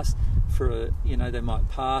pass, they might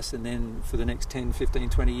pass and then for the next 10, 15,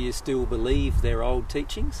 20 years still believe their old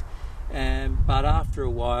teachings. But after a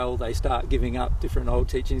while they start giving up different old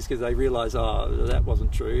teachings because they realise, that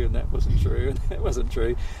wasn't true and that wasn't true and that wasn't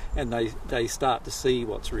true. And they start to see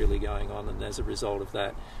what's really going on, and as a result of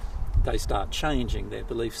that, they start changing their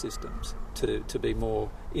belief systems to be more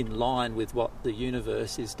in line with what the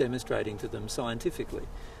universe is demonstrating to them scientifically.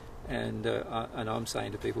 And I'm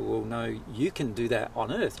saying to people, well, no, you can do that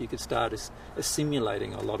on earth. You could start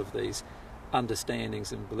assimilating a lot of these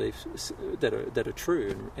understandings and beliefs that are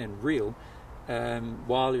true and real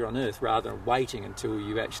while you're on earth, rather than waiting until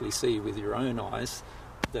you actually see with your own eyes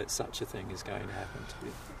that such a thing is going to happen to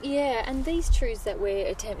you. Yeah, and these truths that we're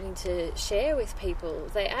attempting to share with people,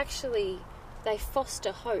 they actually they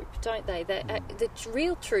foster hope, don't they? The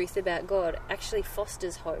real truth about God actually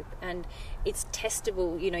fosters hope, and it's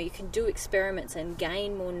testable. You can do experiments and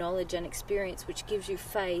gain more knowledge and experience, which gives you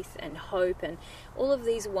faith and hope and all of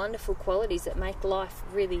these wonderful qualities that make life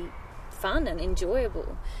really fun and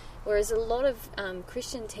enjoyable. Whereas a lot of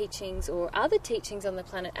Christian teachings or other teachings on the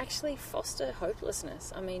planet actually foster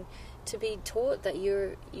hopelessness. I mean, to be taught that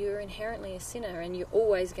you're inherently a sinner and you're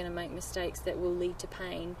always going to make mistakes that will lead to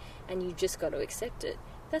pain and you just got to accept it,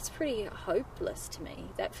 that's pretty hopeless to me.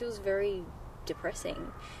 That feels very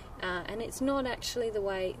depressing. And it's not actually the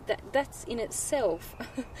way that's in itself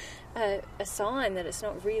a sign that it's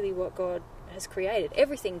not really what God has created.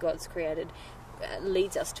 Everything God's created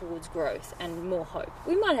leads us towards growth and more hope.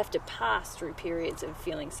 We might have to pass through periods of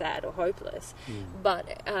feeling sad or hopeless,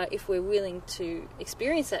 but if we're willing to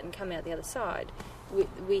experience that and come out the other side,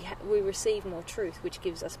 we receive more truth, which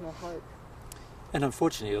gives us more hope. And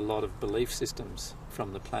unfortunately, a lot of belief systems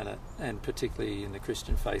from the planet, and particularly in the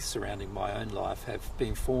Christian faith surrounding my own life, have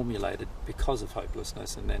been formulated because of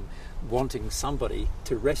hopelessness and then wanting somebody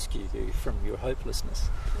to rescue you from your hopelessness.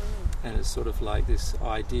 And it's sort of like this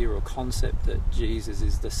idea or concept that Jesus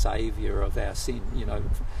is the saviour of our sin,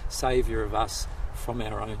 saviour of us from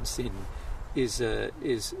our own sin, is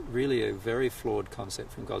really a very flawed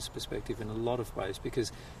concept from God's perspective in a lot of ways,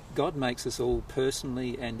 because God makes us all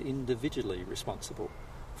personally and individually responsible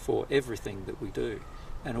for everything that we do.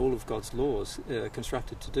 And all of God's laws are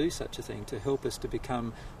constructed to do such a thing, to help us to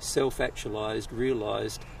become self-actualised,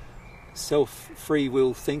 realised, free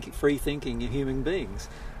thinking human beings.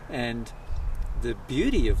 And the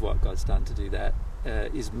beauty of what God's done to do that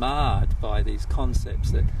is marred by these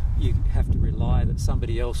concepts that you have to rely that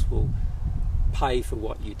somebody else will pay for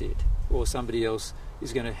what you did, or somebody else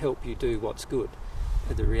is going to help you do what's good.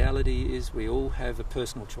 The reality is we all have a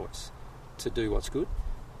personal choice to do what's good,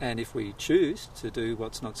 and if we choose to do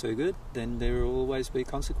what's not so good, then there will always be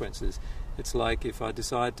consequences. It's like if I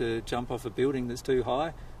decide to jump off a building that's too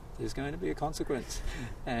high, there's going to be a consequence,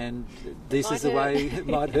 and this is the way it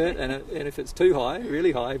might hurt, and if it's too high,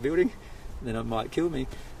 really high building, then it might kill me.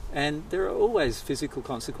 And there are always physical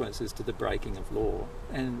consequences to the breaking of law,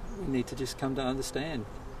 and we need to just come to understand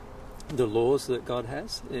the laws that God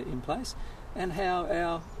has in place and how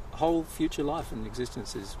our whole future life and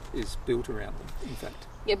existence is built around them, in fact.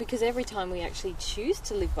 Yeah, because every time we actually choose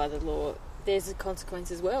to live by the law, there's a consequence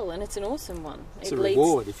as well, and it's an awesome one. It's a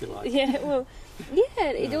reward, if you like.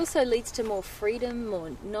 It also leads to more freedom,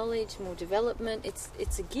 more knowledge, more development.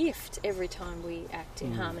 It's a gift every time we act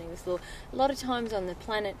in harmony with law. A lot of times on the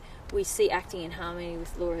planet, we see acting in harmony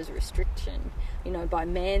with law as a restriction. By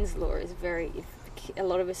man's law is a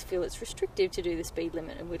lot of us feel it's restrictive to do the speed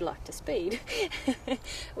limit, and we'd like to speed.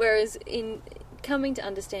 Whereas in coming to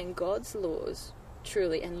understand God's laws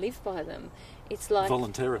truly and live by them, it's like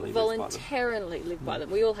voluntarily live by them.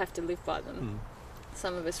 We all have to live by them.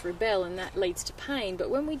 Some of us rebel, and that leads to pain, but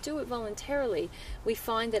when we do it voluntarily, we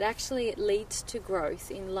find that actually it leads to growth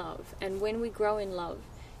in love, and when we grow in love,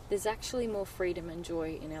 there's actually more freedom and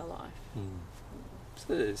joy in our life.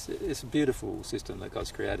 So it's a beautiful system that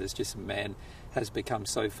God's created. It's just man has become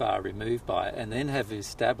so far removed by it, and then have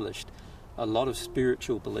established a lot of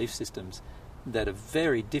spiritual belief systems that are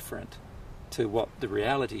very different to what the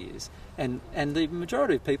reality is, and the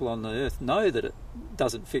majority of people on the earth know that it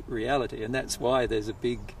doesn't fit reality, and that's why there's a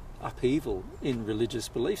big upheaval in religious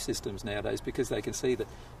belief systems nowadays, because they can see that,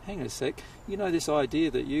 hang on a sec, this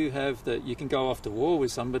idea that you have that you can go off to war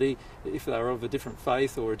with somebody if they're of a different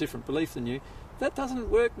faith or a different belief than you, that doesn't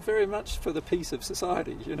work very much for the peace of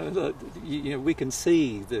society. We can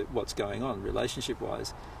see what's going on relationship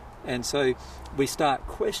wise, and so we start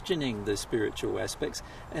questioning the spiritual aspects,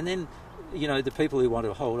 and then the people who want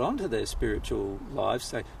to hold on to their spiritual lives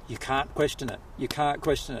say, you can't question it. You can't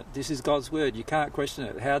question it. This is God's word. You can't question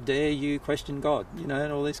it. How dare you question God? And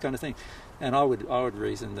all this kind of thing. And I would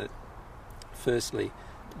reason that, firstly,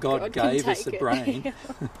 God gave us a brain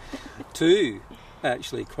to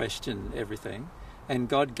actually question everything, and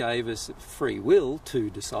God gave us free will to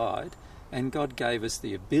decide, and God gave us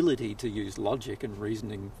the ability to use logic and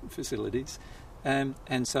reasoning facilities. And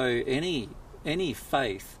so any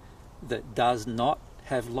faith that does not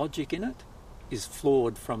have logic in it is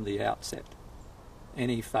flawed from the outset.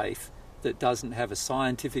 Any faith that doesn't have a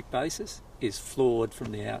scientific basis is flawed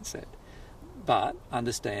from the outset. But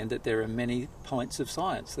understand that there are many points of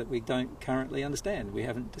science that we don't currently understand, we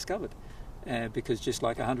haven't discovered. Because just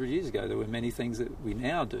like 100 years ago, there were many things that we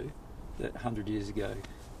now do that 100 years ago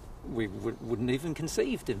we wouldn't even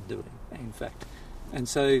conceived of doing, in fact. And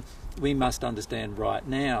so we must understand right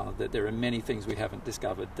now that there are many things we haven't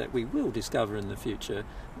discovered that we will discover in the future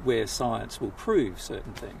where science will prove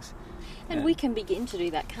certain things. And we can begin to do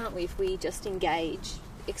that, can't we, if we just engage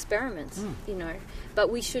experiments, you know. But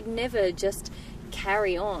we should never just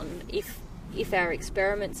carry on if our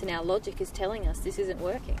experiments and our logic is telling us this isn't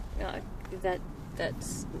working. You know,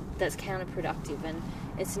 that's counterproductive, and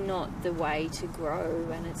it's not the way to grow,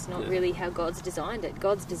 and it's not really how God's designed it.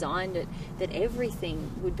 God's designed it that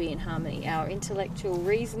everything would be in harmony. Our intellectual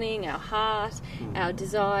reasoning, our heart, our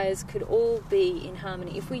desires could all be in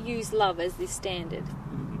harmony if we use love as this standard.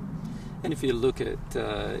 And if you look at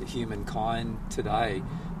humankind today,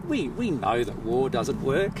 we know that war doesn't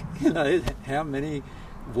work. You know, how many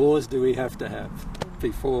wars do we have to have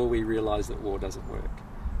before we realise that war doesn't work?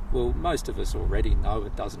 Well, most of us already know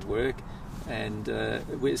it doesn't work, and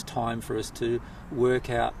it's time for us to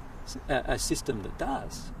work out a system that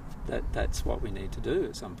does. That's what we need to do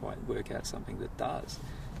at some point, work out something that does.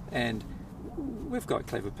 And we've got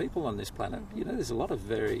clever people on this planet. You know, there's a lot of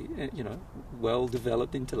very,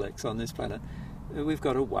 well-developed intellects on this planet. We've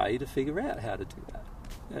got a way to figure out how to do that.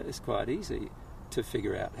 It's quite easy to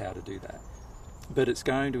figure out how to do that. But it's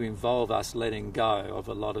going to involve us letting go of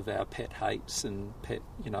a lot of our pet hates and pet,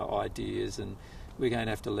 ideas, and we're going to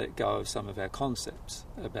have to let go of some of our concepts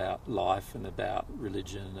about life and about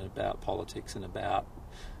religion and about politics and about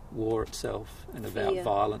war itself and about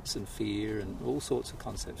violence and fear and all sorts of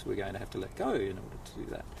concepts we're going to have to let go in order to do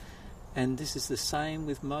that. And this is the same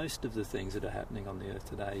with most of the things that are happening on the earth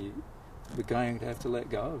today. We're going to have to let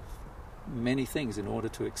go of many things in order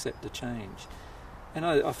to accept a change. And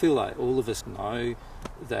I feel like all of us know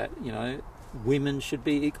that, women should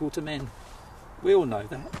be equal to men. We all know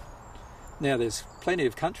that. Now, there's plenty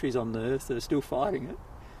of countries on the earth that are still fighting it,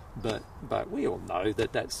 but we all know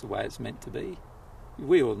that that's the way it's meant to be.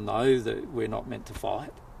 We all know that we're not meant to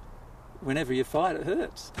fight. Whenever you fight, it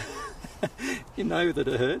hurts. You know that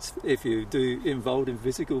it hurts. If you do involved in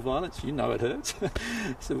physical violence, you know it hurts.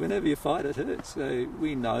 So whenever you fight, it hurts. So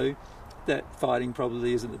we know that fighting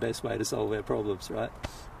probably isn't the best way to solve our problems, right?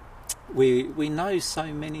 We know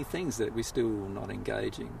so many things that we're still not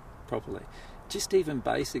engaging properly. Just even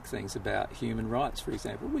basic things about human rights, for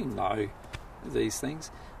example. We know these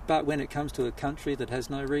things, but when it comes to a country that has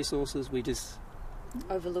no resources, we just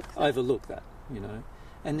overlook that,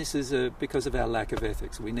 And this is because of our lack of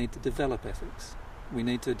ethics. We need to develop ethics. We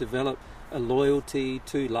need to develop a loyalty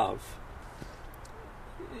to love.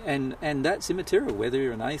 And that's immaterial, whether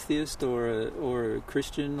you're an atheist or a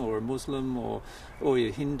Christian or a Muslim or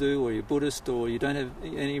you're Hindu or you're Buddhist or you don't have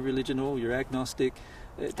any religion or you're agnostic.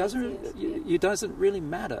 It doesn't really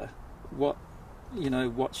matter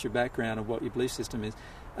what's your background or what your belief system is,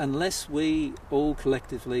 unless we all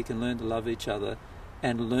collectively can learn to love each other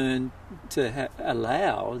and learn to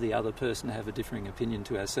allow the other person to have a differing opinion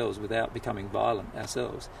to ourselves without becoming violent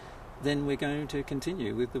ourselves. Then we're going to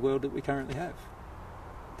continue with the world that we currently have.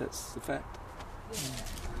 That's the fact.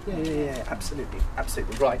 Yeah, absolutely.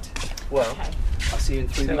 Right. Well, I'll see you in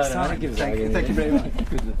 3 weeks' time. Thank you very much.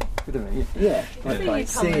 Good to meet you. Yeah. Okay.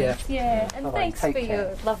 See ya. Yeah, and Bye-bye. thanks Take for care.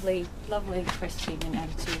 your lovely question and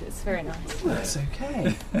attitude. It's very nice. Well, that's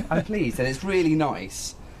okay. I'm pleased, and it's really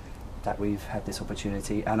nice that we've had this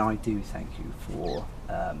opportunity, and I do thank you for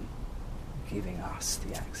giving us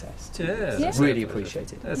the access to Yeah, this. Really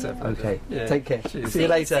appreciate it. That's Okay, Yeah. take care. Cheers. See you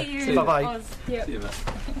later. See you. Bye-bye. Oz. Yep. See you,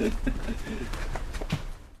 mate.